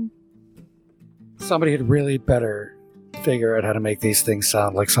 kapwing. Somebody had really better figure out how to make these things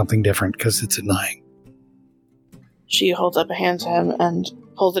sound like something different, because it's annoying. She holds up a hand to him and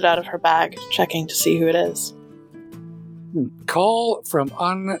pulls it out of her bag, checking to see who it is. Call from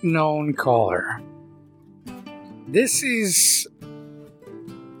unknown caller. This is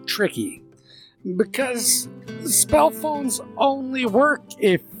tricky, because spell phones only work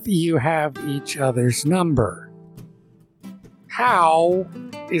if you have each other's number. How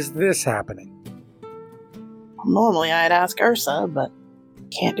is this happening? Normally I'd ask Ursa, but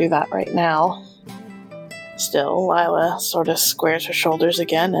can't do that right now. Still, Lila sort of squares her shoulders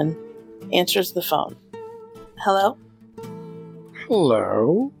again and answers the phone. Hello?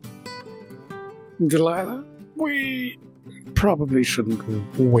 Hello? Delilah? We probably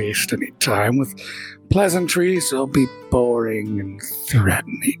shouldn't waste any time with pleasantries. They'll be boring and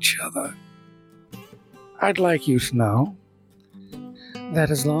threaten each other. I'd like you to know that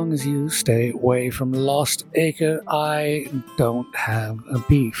as long as you stay away from Lost Acre, I don't have a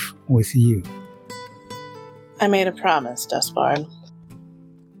beef with you. I made a promise, Despard.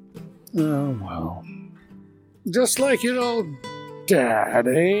 Oh, well. Just like your old dad,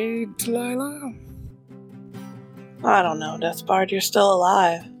 eh, Delilah? I don't know, Despard, you're still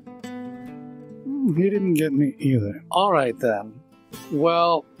alive. He didn't get me either. All right, then.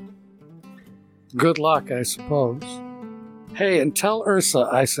 Well, good luck, I suppose. Hey, and tell Ursa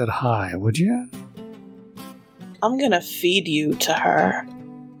I said hi, would you? I'm gonna feed you to her.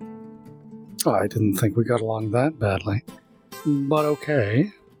 Oh, I didn't think we got along that badly. But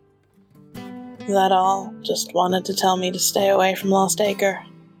okay. That all? Just wanted to tell me to stay away from Lost Acre.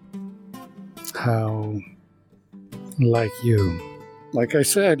 How like you. Like I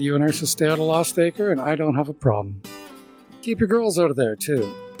said, you and Ursa stay out of Lost Acre, and I don't have a problem. Keep your girls out of there,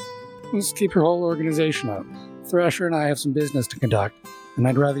 too. Just keep your whole organization out. Thrasher and I have some business to conduct. And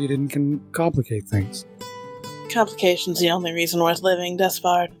I'd rather you didn't complicate things. Complication's the only reason worth living,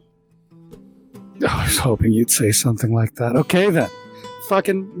 Despard. I was hoping you'd say something like that. Okay then.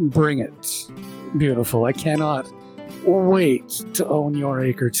 Fucking bring it. Beautiful. I cannot wait to own your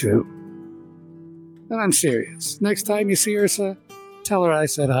acre too. And I'm serious. Next time you see Ursa, tell her I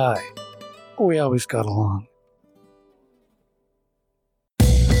said hi. We always got along.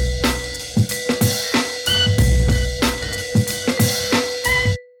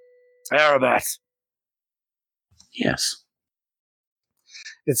 Arabat. Yes.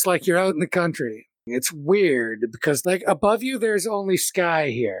 It's like you're out in the country. It's weird because, like, above you, there's only sky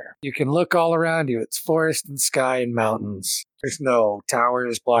here. You can look all around you. It's forest and sky and mountains. There's no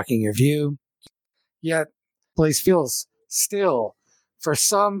towers blocking your view. Yet, the place feels still. For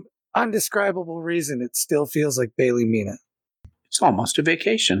some undescribable reason, it still feels like Bailey Mina. It's almost a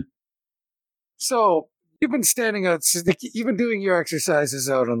vacation. So, you've been standing out, you've been doing your exercises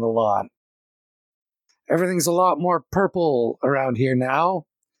out on the lawn. Everything's a lot more purple around here now.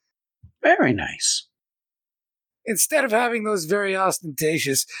 Very nice. Instead of having those very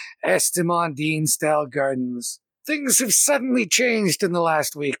ostentatious Estamondine-style gardens, things have suddenly changed in the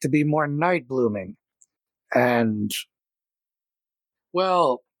last week to be more night-blooming. And,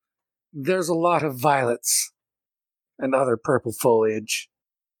 well, there's a lot of violets and other purple foliage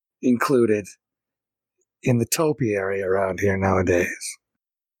included in the topi area around here nowadays.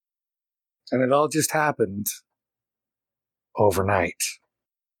 And it all just happened overnight.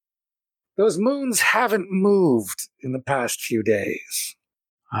 Those moons haven't moved in the past few days.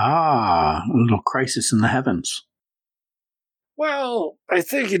 Ah, a little crisis in the heavens. Well, I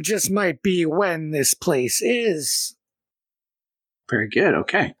think it just might be when this place is. Very good,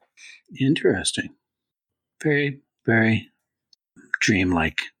 okay. Interesting. Very, very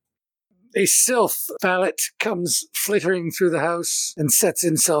dreamlike. A sylph valet comes flittering through the house and sets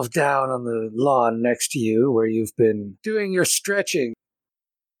himself down on the lawn next to you where you've been doing your stretching.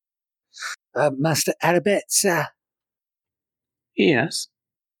 Master Arabat, sir. Yes.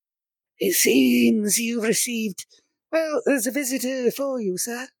 It seems you've received, well, there's a visitor for you,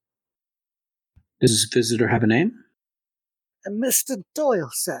 sir. Does this visitor have a name? Mr. Doyle,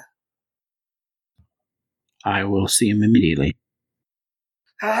 sir. I will see him immediately.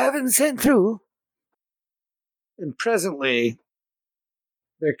 I haven't sent through. And presently,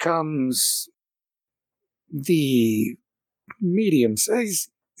 there comes the medium size.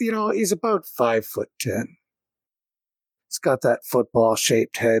 He's about 5'10". He's got that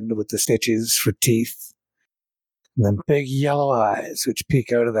football-shaped head with the stitches for teeth. And then big yellow eyes, which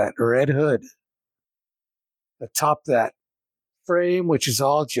peek out of that red hood. Atop that frame, which is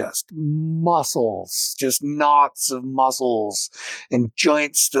all just muscles, just knots of muscles and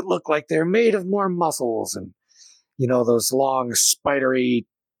joints that look like they're made of more muscles. And, those long, spidery,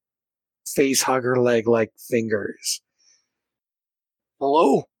 face-hugger leg-like fingers.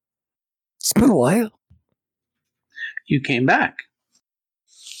 Hello? It's been a while. You came back.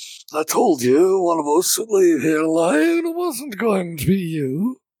 I told you one of us would leave here alive, and it wasn't going to be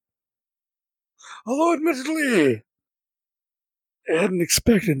you. Although, admittedly, I hadn't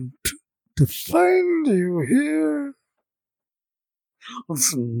expected to find you here.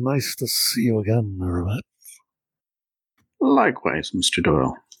 It's nice to see you again, Arabat. Likewise, Mr.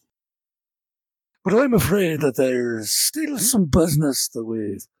 Doyle. But I'm afraid that there's still some business that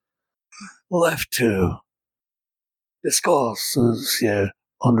we've left to discuss, as you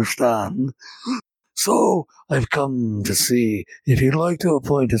understand. So I've come to see if you'd like to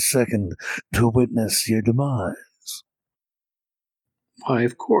appoint a second to witness your demise. Why,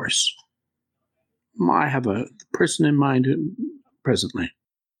 of course. I have a person in mind presently.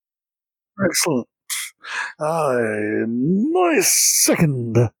 Excellent. My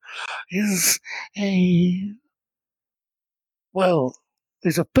second is he's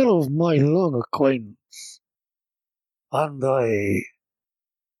a fellow of my long acquaintance. And I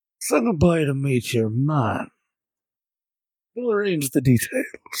sent him by to meet your man. We'll arrange the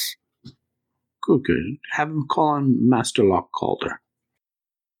details. Good. Have him call on Master Locke Calder.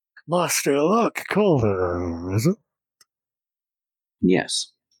 Master Locke Calder, is it?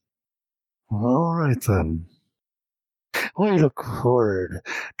 Yes. All right, then. I look forward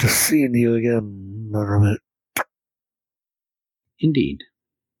to seeing you again, Arabat. Indeed.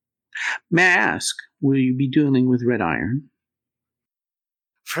 May I ask, will you be dueling with Red Iron?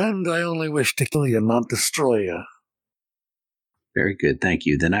 Friend, I only wish to kill you, not destroy you. Very good, thank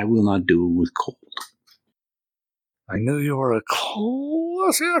you. Then I will not duel with Cold. I knew you were a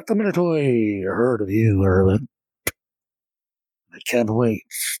classy the minute I heard of you, Arabat. I can't wait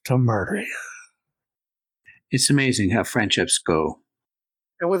to murder you. It's amazing how friendships go.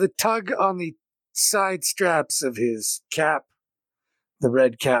 And with a tug on the side straps of his cap, the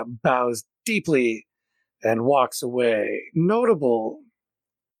red cap bows deeply and walks away. Notable,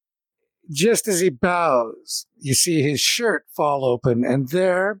 just as he bows, you see his shirt fall open, and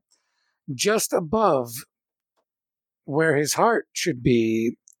there, just above where his heart should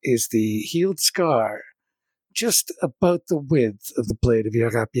be, is the healed scar, just about the width of the blade of your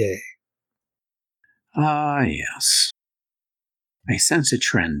rapier. Ah, yes. I sense a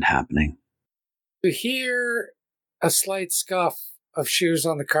trend happening. You hear a slight scuff of shoes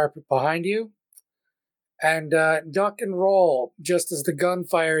on the carpet behind you, and duck and roll just as the gun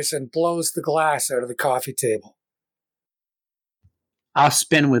fires and blows the glass out of the coffee table. I'll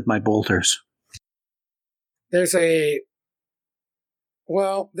spin with my bolters. There's a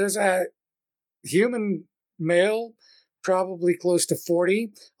human male, probably close to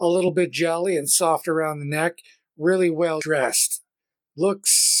 40, a little bit jelly and soft around the neck, really well dressed.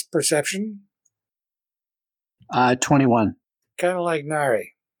 Looks, perception, 21. kind of like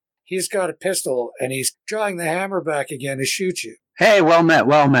Nari. He's got a pistol and he's drawing the hammer back again to shoot you. Hey, well met,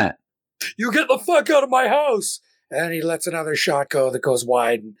 well met. You get the fuck out of my house! And he lets another shot go that goes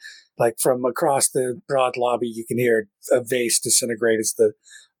wide, and like from across the broad lobby, you can hear a vase disintegrate as the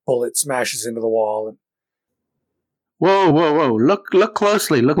bullet smashes into the wall. And Whoa, whoa, whoa. Look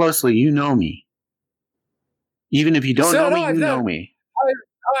closely, look closely. You know me. Even if you don't know me, you know me.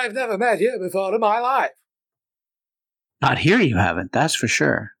 I've never met you before in my life. Not here you haven't, that's for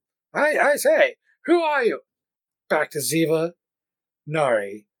sure. I say, who are you? Back to Ziva,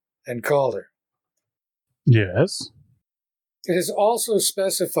 Nari, and Calder. Yes. It is also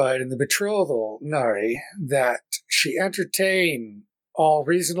specified in the betrothal, Nari, that she entertain all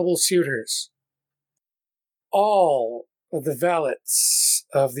reasonable suitors. All of the valets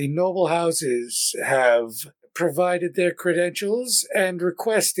of the noble houses have provided their credentials and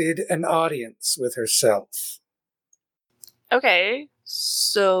requested an audience with herself. Okay,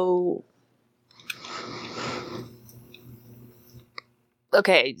 so...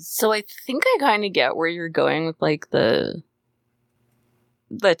 Okay, so I think I kind of get where you're going with, like, the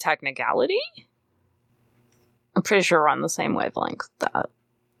technicality. I'm pretty sure we're on the same wavelength with that.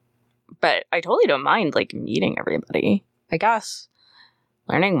 But I totally don't mind, like, meeting everybody. I guess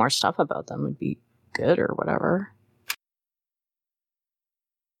learning more stuff about them would be good or whatever.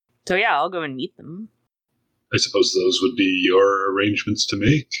 So yeah, I'll go and meet them. I suppose those would be your arrangements to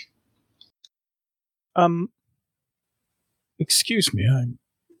make. Excuse me.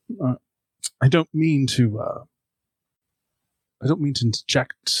 I don't mean to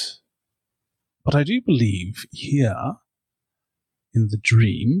interject, but I do believe here in the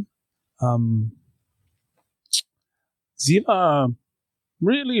dream, Ziva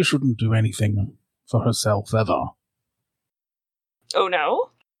really shouldn't do anything for herself ever. Oh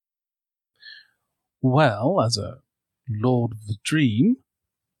no? Well, as a Lord of the Dream,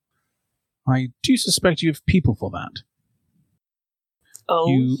 I do suspect you have people for that. Oh,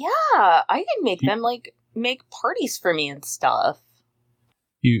 yeah. I can make them, like, make parties for me and stuff.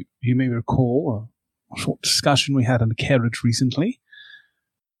 You may recall a short discussion we had in the carriage recently.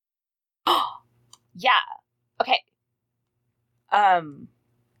 Yeah. Okay.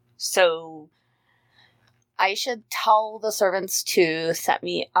 So I should tell the servants to set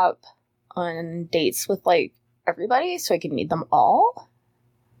me up on dates with, like, everybody so I can meet them all?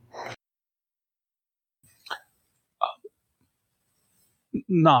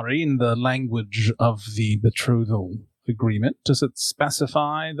 Nari, in the language of the betrothal agreement, does it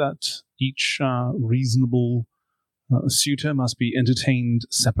specify that each reasonable suitor must be entertained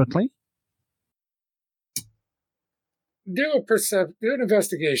separately? Do an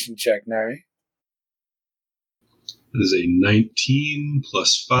investigation check, Nari. It is a 19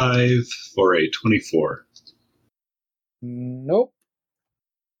 plus 5 for a 24. Nope.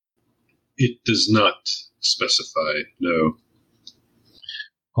 It does not specify, no.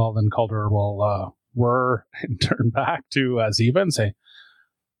 Well, then Calder will whir and turn back to Ziva and say,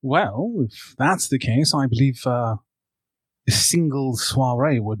 well, if that's the case, I believe a single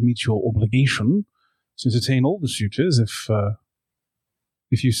soiree would meet your obligation to entertain all the suitors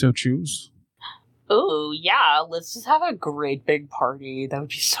if you so choose. Oh, yeah, let's just have a great big party. That would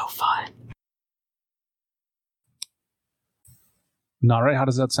be so fun. Nare, how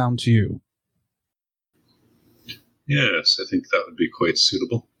does that sound to you? Yes, I think that would be quite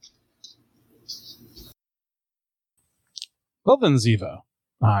suitable. Well then, Ziva,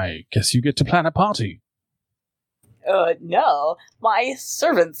 I guess you get to plan a party. No. My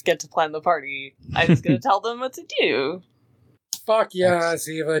servants get to plan the party. I'm just gonna tell them what to do. Fuck yeah,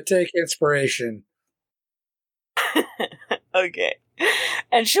 Ziva, take inspiration. Okay.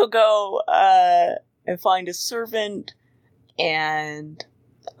 And she'll go and find a servant and,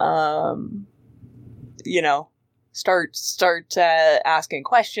 start asking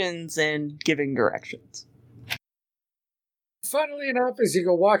questions and giving directions. Funnily enough, as you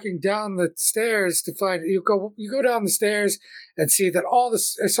go walking down the stairs to find you go down the stairs and see that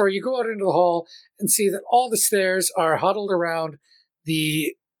you go out into the hall and see that all the stairs are huddled around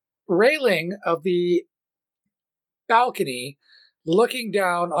the railing of the balcony looking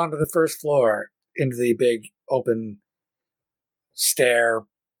down onto the first floor into the big open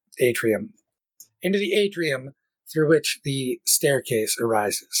atrium through which the staircase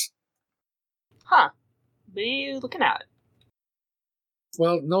arises. Huh. What are you looking at?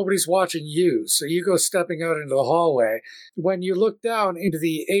 Well, nobody's watching you, so you go stepping out into the hallway. When you look down into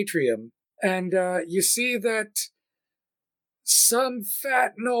the atrium, and you see that some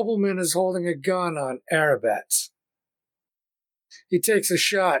fat nobleman is holding a gun on Arabet. He takes a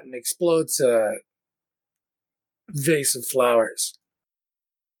shot and explodes a vase of flowers.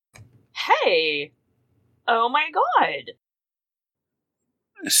 Hey! Oh my god!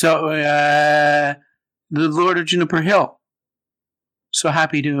 So, the Lord of Juniper Hill. So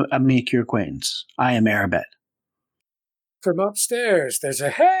happy to make your acquaintance. I am Arabet. From upstairs, there's a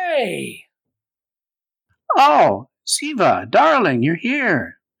hey! Oh, Siva, darling, you're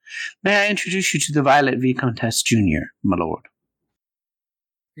here. May I introduce you to the Violet Viscountess Jr., my lord?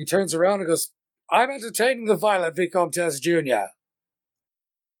 He turns around and goes, I'm entertaining the Violet Viscountess Jr.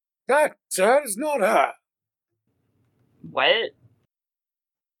 That is not her. What?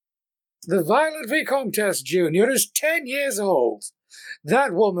 The Violet Viscountess Jr. is 10 years old.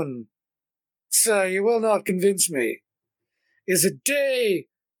 That woman, sir, you will not convince me, is a day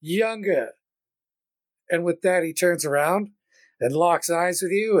younger. And with that, he turns around and locks eyes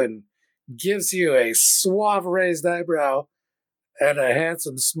with you and gives you a suave raised eyebrow and a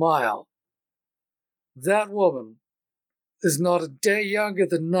handsome smile. That woman is not a day younger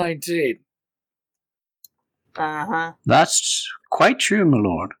than 19. Uh-huh. That's quite true, my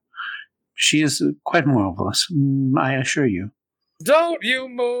lord. She is quite marvelous, I assure you. Don't you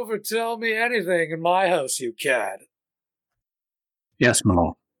move or tell me anything in my house, you cad. Yes, my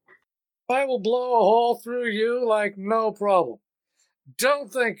lord. I will blow a hole through you like no problem.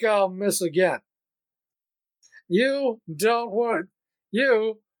 Don't think I'll miss again. You don't want...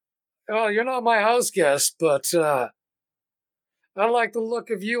 Well, you're not my house guest, but I like the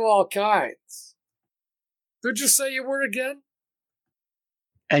look of you all kinds. Who'd you say you were again?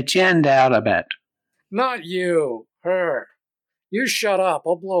 Etienne d'Arabet. Not you, her. You shut up,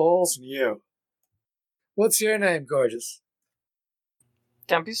 I'll blow holes in you. What's your name, gorgeous?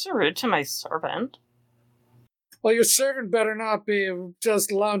 Don't be so rude to my servant. Well, your servant better not be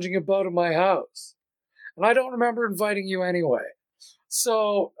just lounging about in my house. And I don't remember inviting you anyway.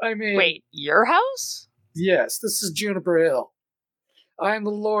 So, I mean... Wait, your house? Yes, this is Juniper Hill. I am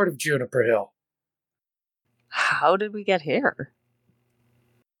the Lord of Juniper Hill. How did we get here?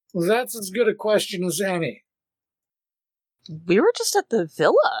 Well, that's as good a question as any. We were just at the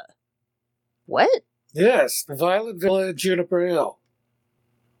villa. What? Yes, the Violet Villa at Juniper Hill.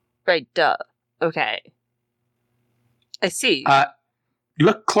 Right, duh. Okay. I see.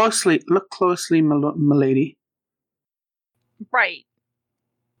 Look closely, my lady. Right.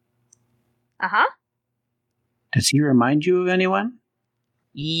 Uh-huh. Does he remind you of anyone?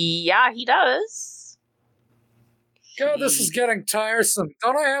 Yeah, he does. God, this is getting tiresome.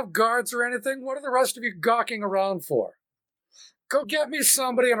 Don't I have guards or anything? What are the rest of you gawking around for? Go get me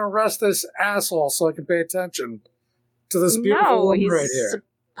somebody and arrest this asshole so I can pay attention to this beautiful woman right here.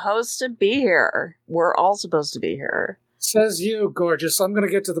 Supposed to be here. We're all supposed to be here. Says you, gorgeous. I'm going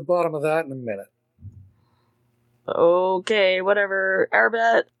to get to the bottom of that in a minute. Okay, whatever.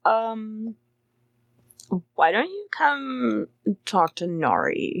 Arabet, why don't you come talk to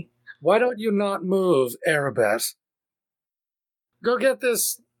Nari? Why don't you not move, Arabet? Go get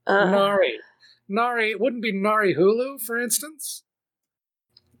this Nari. Nari, it wouldn't be Nari Hulu, for instance?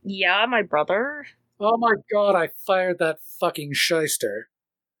 Yeah, my brother. Oh my god, I fired that fucking shyster.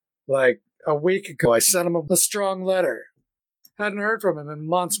 Like, a week ago, I sent him a strong letter. Hadn't heard from him in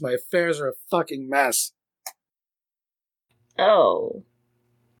months. My affairs are a fucking mess. Oh.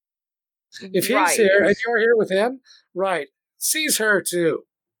 If he's here and you're here with him, right, seize her too.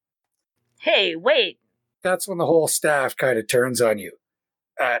 Hey, wait. That's when the whole staff kind of turns on you.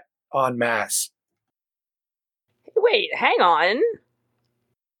 En masse. Wait, hang on.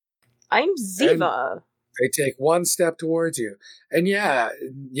 I'm Ziva. And they take one step towards you. And yeah,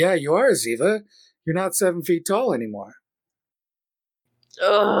 you are Ziva. You're not 7 feet tall anymore.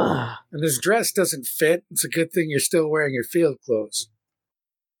 Ugh. And this dress doesn't fit. It's a good thing you're still wearing your field clothes.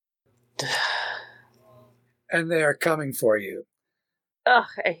 And they are coming for you. Ugh,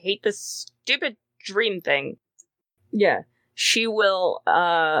 I hate this stupid dream thing. Yeah. She will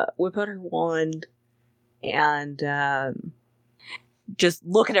whip out her wand and just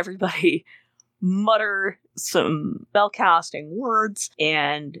look at everybody, mutter some spell-casting words,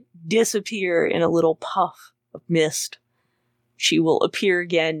 and disappear in a little puff of mist. She will appear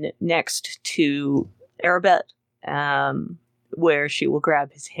again next to Arabet, where she will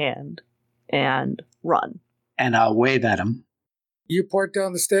grab his hand and run. And I'll wave at him. You port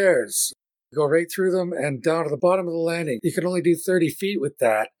down the stairs, go right through them and down to the bottom of the landing. You can only do 30 feet with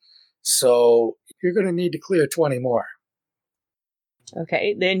that, so you're going to need to clear 20 more.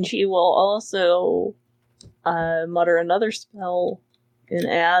 Okay, then she will also mutter another spell and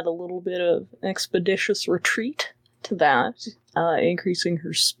add a little bit of expeditious retreat to that, increasing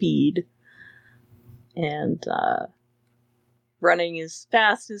her speed and running as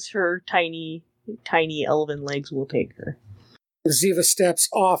fast as her tiny elven legs will take her. Ziva steps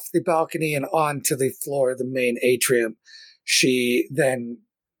off the balcony and onto the floor of the main atrium. She then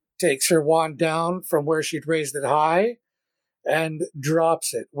takes her wand down from where she'd raised it high and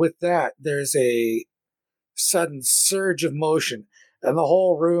drops it. With that, there's a sudden surge of motion, and the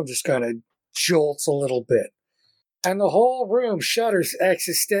whole room just kind of jolts a little bit. And the whole room shudders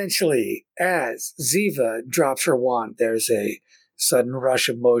existentially as Ziva drops her wand. There's a sudden rush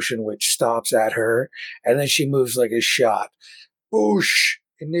of motion which stops at her, and then she moves like a shot. Boosh!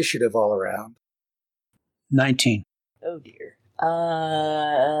 Initiative all around. 19. Oh dear.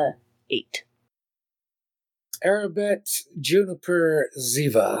 8. Arabet, Juniper,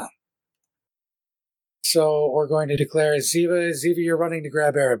 Ziva. So we're going to declare Ziva, you're running to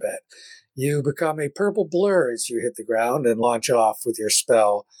grab Arabet. You become a purple blur as you hit the ground and launch off with your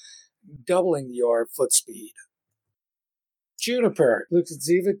spell, doubling your foot speed. Juniper looks at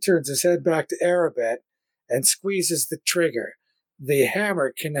Ziva, turns his head back to Arabet, and squeezes the trigger. The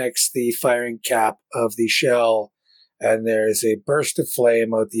hammer connects the firing cap of the shell, and there's a burst of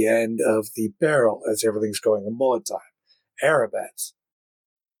flame at the end of the barrel as everything's going in bullet time. Arabet.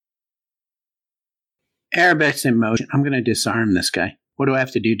 Arabet's in motion. I'm going to disarm this guy. What do I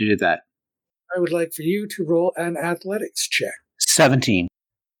have to do that? I would like for you to roll an athletics check. 17.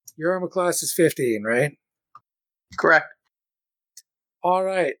 Your armor class is 15, right? Correct. All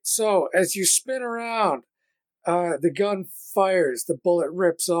right. So as you spin around, the gun fires, the bullet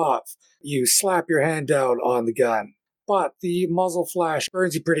rips off. You slap your hand down on the gun, but the muzzle flash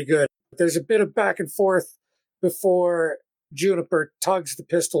burns you pretty good. There's a bit of back and forth before Juniper tugs the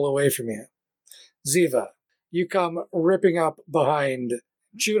pistol away from you. Ziva, you come ripping up behind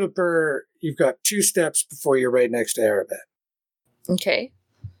Juniper. You've got 2 steps before you're right next to Arabet. Okay.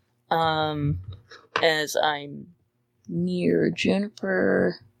 As I'm near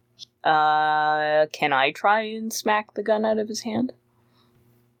Juniper, can I try and smack the gun out of his hand?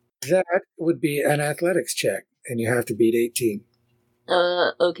 That would be an athletics check, and you have to beat 18.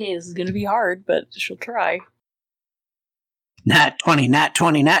 Okay, this is gonna be hard, but she'll try. Nat 20, nat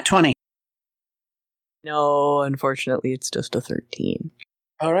 20, nat 20. No, unfortunately, it's just a 13.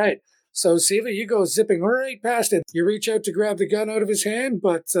 All right. So, Ziva, you go zipping right past it. You reach out to grab the gun out of his hand,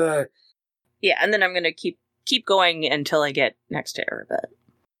 but... Yeah, and then I'm going to keep going until I get next to Arabet.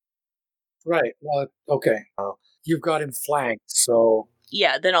 Right. Well, okay. You've got him flanked, so...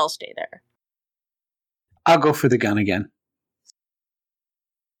 Yeah, then I'll stay there. I'll go for the gun again.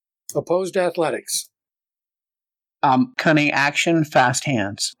 Opposed athletics. Cunning action, fast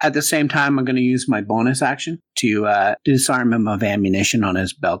hands. At the same time, I'm going to use my bonus action to disarm him of ammunition on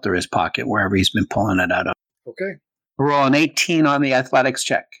his belt or his pocket, wherever he's been pulling it out of. Okay. Roll an 18 on the athletics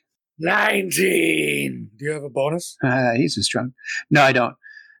check. 19! Do you have a bonus? He's a strong. No, I don't.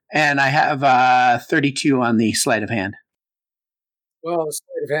 And I have 32 on the sleight of hand. Well, the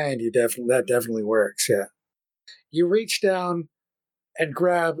sleight of hand, that definitely works, yeah. You reach down and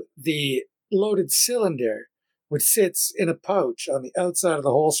grab the loaded cylinder, which sits in a pouch on the outside of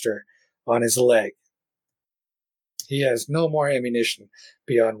the holster on his leg. He has no more ammunition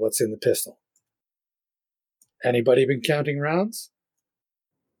beyond what's in the pistol. Anybody been counting rounds?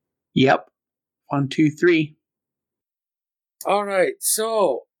 Yep. 1, 2, 3. All right,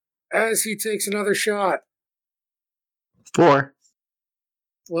 so as he takes another shot. 4.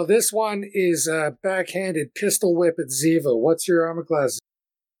 Well, this one is a backhanded pistol whip at Ziva. What's your armor class?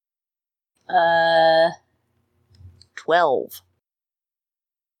 12.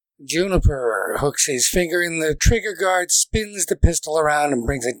 Juniper hooks his finger in the trigger guard, spins the pistol around, and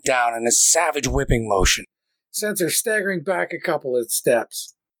brings it down in a savage whipping motion. Sends her staggering back a couple of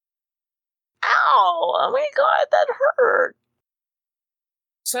steps. Ow! Oh my god, that hurt!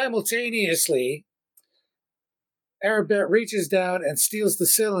 Simultaneously, Arabet reaches down and steals the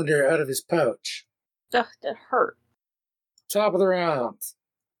cylinder out of his pouch. Ugh, that hurt. Top of the round.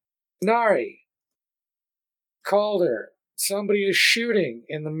 Nari. Calder. Somebody is shooting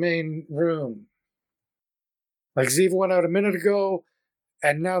in the main room. Like Ziva went out a minute ago,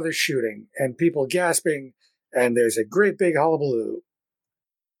 and now they're shooting, and people gasping, and there's a great big hullabaloo.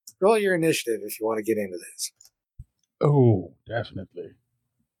 Roll your initiative if you want to get into this. Oh, definitely.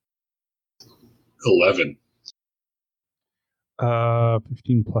 11.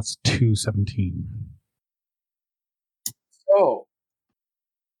 15 plus 2, 17. So,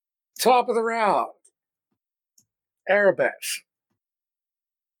 top of the round. Arabet.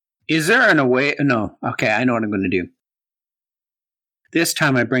 Is there a way? No. Okay, I know what I'm going to do. This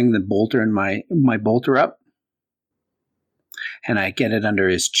time I bring the bolter and my bolter up, and I get it under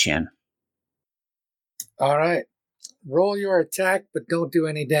his chin. All right. Roll your attack, but don't do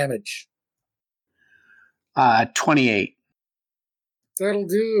any damage. 28. That'll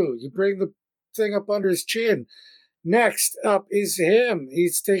do. You bring the thing up under his chin. Next up is him.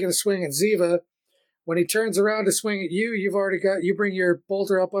 He's taking a swing at Ziva. When he turns around to swing at you, you bring your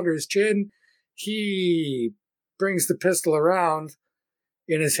bolter up under his chin. He brings the pistol around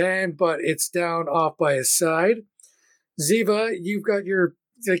in his hand, but it's down off by his side. Ziva, you've got your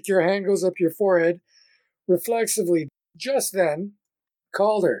hand goes up your forehead. Reflexively, just then,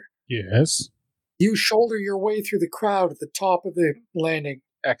 Calder. Yes. You shoulder your way through the crowd at the top of the landing.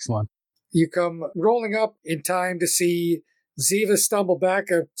 Excellent. You come rolling up in time to see Ziva stumble back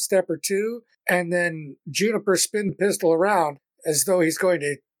a step or two, and then Juniper spin the pistol around as though he's going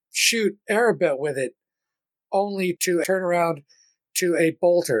to shoot Arabet with it, only to turn around to a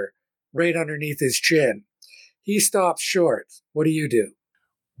bolter right underneath his chin. He stops short. What do you do?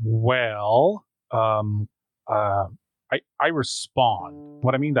 Well, I respond.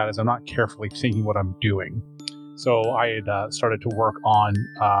 What I mean that is I'm not carefully thinking what I'm doing. So I had started to work on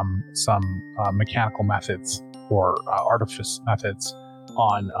some mechanical methods or artifice methods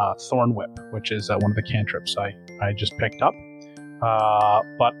on Thorn Whip, which is one of the cantrips I just picked up.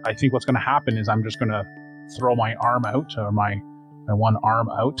 But I think what's going to happen is I'm just going to throw my arm out, or my one arm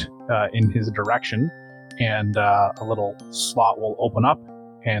out in his direction, and a little slot will open up,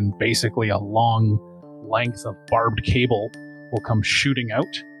 and basically a long length of barbed cable will come shooting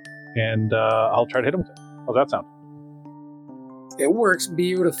out, and I'll try to hit him with it. How's that sound? It works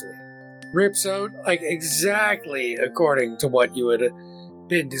beautifully. Rips out like exactly according to what you had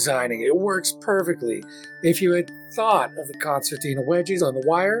been designing. It works perfectly. If you had thought of the concertina wedges on the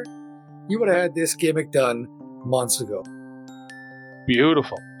wire, you would have had this gimmick done months ago.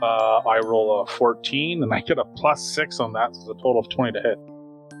 Beautiful. I roll a 14 and I get a +6 on that, so it's a total of 20 to hit.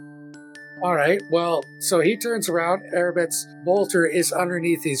 All right, well, so he turns around. Arabet's bolter is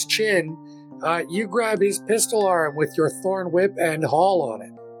underneath his chin. You grab his pistol arm with your Thorn Whip and haul on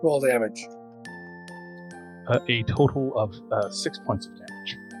it. Roll damage. A total of 6 points of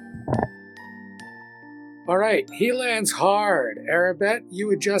damage. All right, he lands hard. Arabet,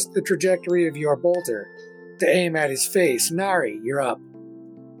 you adjust the trajectory of your bolter to aim at his face. Nari, you're up.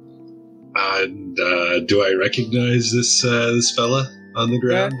 And do I recognize this fella on the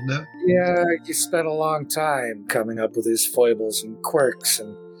ground now? Yeah, you spent a long time coming up with his foibles and quirks,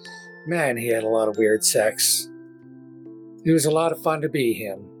 and man, he had a lot of weird sex. It was a lot of fun to be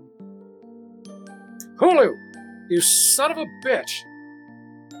him. Hulu, you son of a bitch!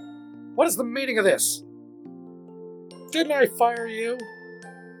 What is the meaning of this? Didn't I fire you?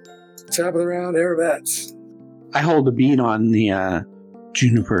 Top of the round, Arabet. I hold the bead on the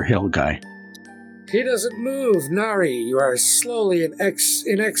Juniper Hill guy. He doesn't move. Nari, you are slowly and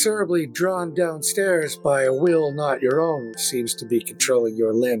inexorably drawn downstairs by a will not your own, which seems to be controlling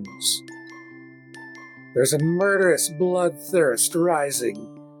your limbs. There's a murderous bloodthirst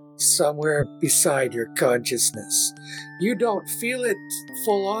rising somewhere beside your consciousness. You don't feel it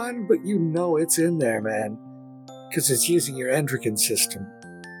full on, but you know it's in there, man, because it's using your endocrine system.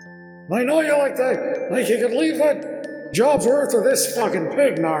 I know you like that. Like you could leave that job's worth of this fucking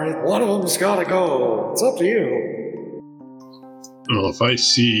pig, Nari. One of them's gotta go. It's up to you. Well, if I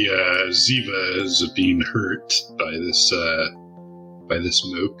see Ziva as being hurt by this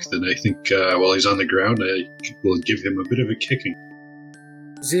mook, then I think while he's on the ground, I will give him a bit of a kicking.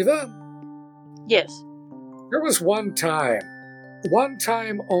 Ziva? Yes. There was one time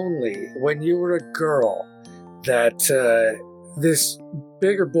only, when you were a girl, that this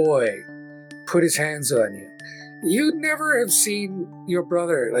bigger boy put his hands on you. You'd never have seen your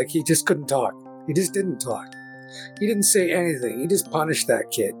brother, like he just couldn't talk. He just didn't talk. He didn't say anything. He just punished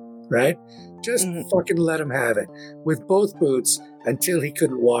that kid. right? Just fucking let him have it with both boots until he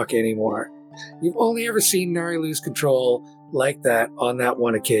couldn't walk anymore. You've only ever seen Nari lose control like that on that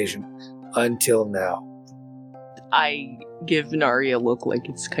one occasion until now. I give Nari a look like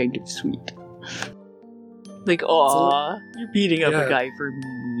it's kind of sweet. Like, aw, you're beating up a guy for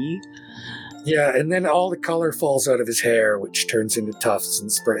me. Yeah, and then all the color falls out of his hair, which turns into tufts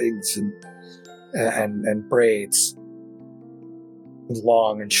and sprigs and braids.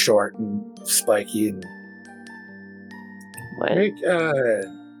 Long and short and spiky and... What?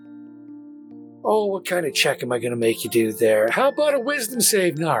 What kind of check am I going to make you do there? How about a wisdom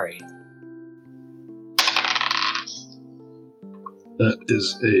save, Nari? That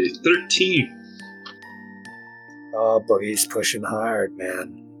is a 13. Oh, Boogie's pushing hard,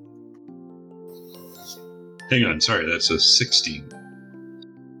 man. Hang on, sorry, that's a 16.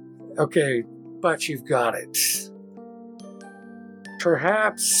 Okay, but you've got it.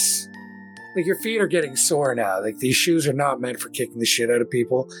 Perhaps, like, your feet are getting sore now. Like, these shoes are not meant for kicking the shit out of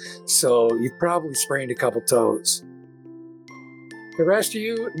people, so you've probably sprained a couple toes. The rest of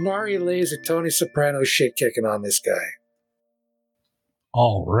you, Nari lays a Tony Soprano shit kicking on this guy.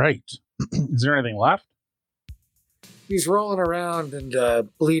 All right. Is there anything left? He's rolling around and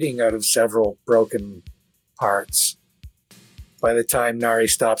bleeding out of several broken parts. By the time Nari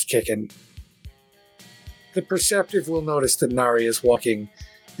stops kicking, the perceptive will notice that Nari is walking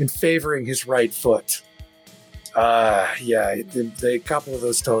and favoring his right foot. The couple of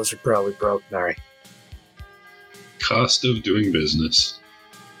those toes are probably broke, Nari. Cost of doing business.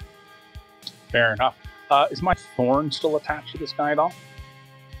 Fair enough. Is my thorn still attached to this guy at all?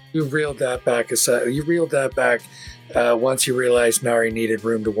 You reeled that back aside. You reeled that back once you realized Nari needed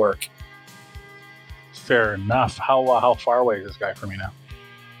room to work. Fair enough. How far away is this guy from me now?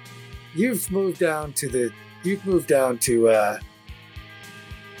 You've moved down to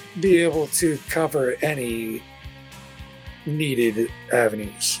be able to cover any needed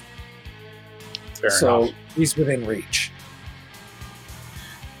avenues. Fair enough. He's within reach.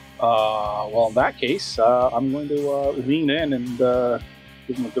 Well, in that case, I'm going to lean in and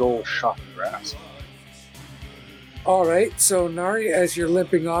give him a good old shot in the grass. All right, so Nari, as you're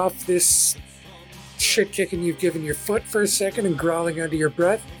limping off this shit kicking you've given your foot for a second and growling under your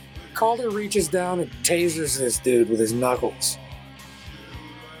breath, Calder reaches down and tasers this dude with his knuckles.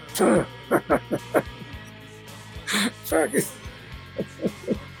 Fuck it.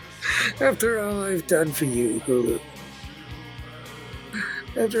 After all I've done for you, Hulu.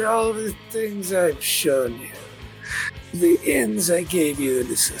 After all the things I've shown you. The ends I gave you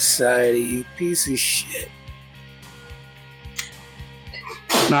into society, you piece of shit.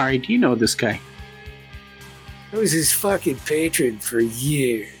 Nari, do you know this guy? I was his fucking patron for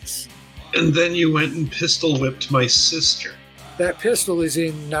years. And then you went and pistol whipped my sister. That pistol is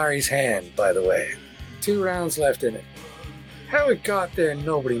in Nari's hand, by the way. 2 rounds left in it. How it got there,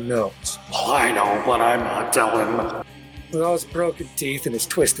 nobody knows. Well, I know, but I'm not telling. With all his broken teeth and his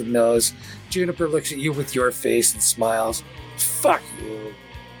twisted nose, Juniper looks at you with your face and smiles. Fuck you.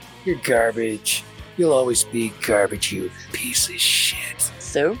 You're garbage. You'll always be garbage, you piece of shit.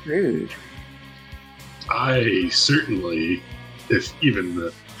 So rude. I certainly, if even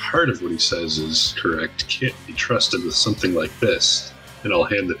the part of what he says is correct, can't be trusted with something like this. And I'll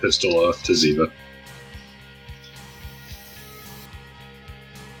hand the pistol off to Ziva.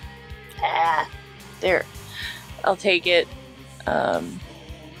 There. I'll take it. And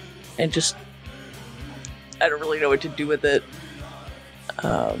just... I don't really know what to do with it.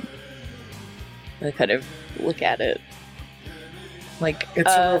 I kind of look at it. Like,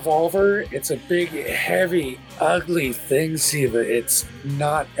 it's a revolver. It's a big, heavy, ugly thing, Ziva. It's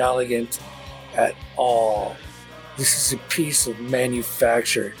not elegant at all. This is a piece of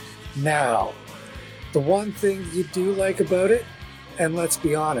manufacture. Now, the one thing you do like about it, and let's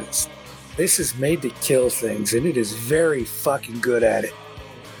be honest, this is made to kill things, and it is very fucking good at it.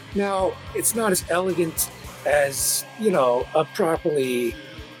 Now, it's not as elegant as, a properly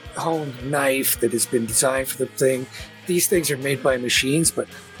honed knife that has been designed for the thing. These things are made by machines, but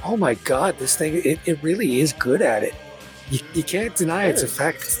oh my god, this thing, it really is good at it. You can't deny its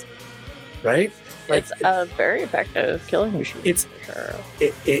effects, right? Like, it's a very effective killing machine. It's for sure.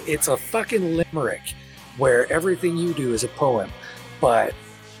 It's a fucking limerick where everything you do is a poem, but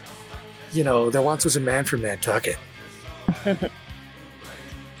there once was a man from Nantucket.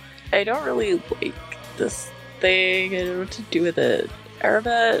 I don't really like this thing. I don't know what to do with it.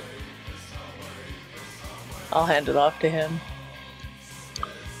 Arabat, I'll hand it off to him.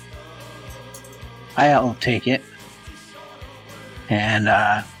 I'll take it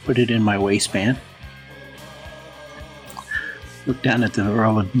and put it in my waistband. look down at the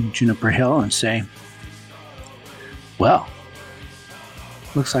Earl of Juniper Hill and say, well,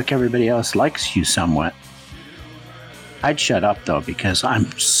 looks like everybody else likes you somewhat. I'd shut up, though, because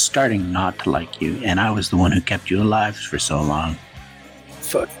I'm starting not to like you, and I was the one who kept you alive for so long.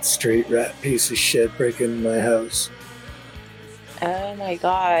 Fucking straight rat piece of shit breaking into my house. Oh my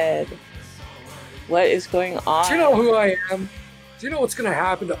god. What is going on? Do you know who I am? Do you know what's gonna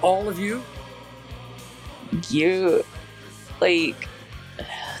happen to all of you? You, like,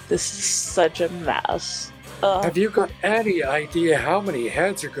 this is such a mess. Have you got any idea how many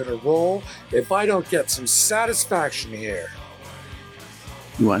heads are gonna roll if I don't get some satisfaction here?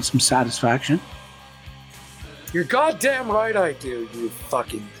 You want some satisfaction? You're goddamn right I do, you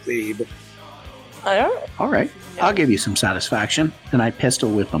fucking plebe. I don't. All right, I'll give you some satisfaction. And I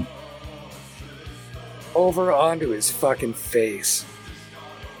pistol whip him. Over onto his fucking face.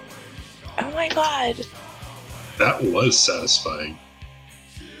 Oh my god. That was satisfying.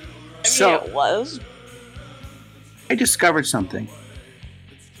 I mean, it was. I discovered something.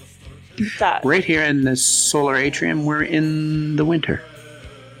 That. Right here in this solar atrium, we're in the winter.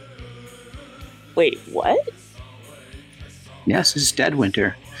 Wait, what? Yes, it's dead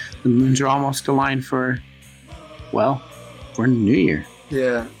winter. The moons are almost aligned for New Year.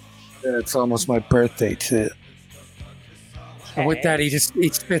 Yeah, it's almost my birthday too. And with that, he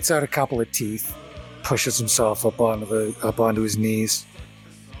spits out a couple of teeth, pushes himself up onto his knees.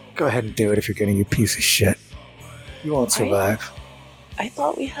 Go ahead and do it if you're getting, you piece of shit. You won't survive. I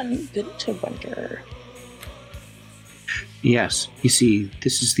thought we hadn't been to winter. Yes, you see,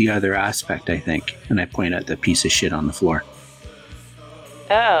 this is the other aspect, I think. And I point at the piece of shit on the floor.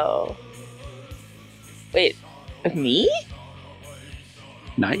 Oh. Wait, me?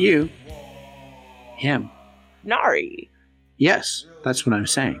 Not you. Him. Nari. Yes, that's what I'm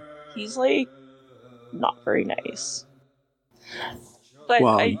saying. He's, like, not very nice. But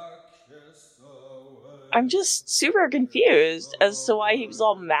Well, I'm just super confused as to why he was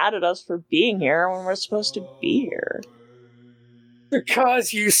all mad at us for being here when we're supposed to be here.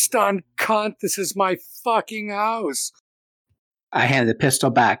 Because, you stunned cunt, this is my fucking house. I hand the pistol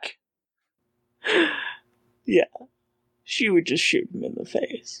back. Yeah. She would just shoot him in the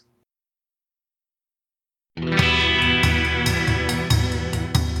face.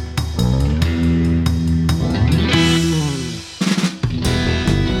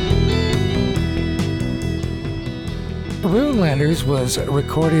 Runelanders was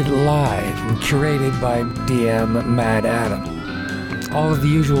recorded live and curated by DM Mad Adam. All of the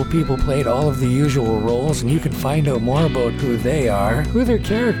usual people played all of the usual roles, and you can find out more about who they are, who their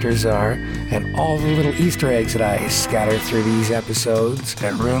characters are, and all the little Easter eggs that I scatter through these episodes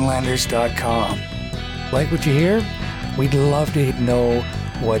at runelanders.com. Like what you hear? We'd love to know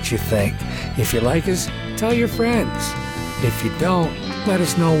what you think. If you like us, tell your friends. If you don't, let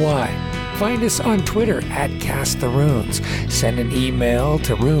us know why. Find us on Twitter at CastTheRunes. Send an email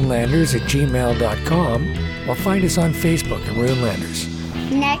to runelanders@gmail.com or find us on Facebook at Runelanders.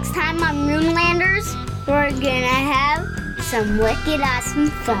 Next time on Runelanders, we're gonna have some wicked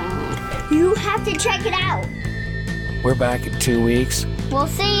awesome fun. You have to check it out. We're back in 2 weeks. We'll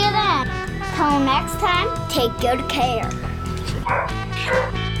see you then. Till next time, take good care.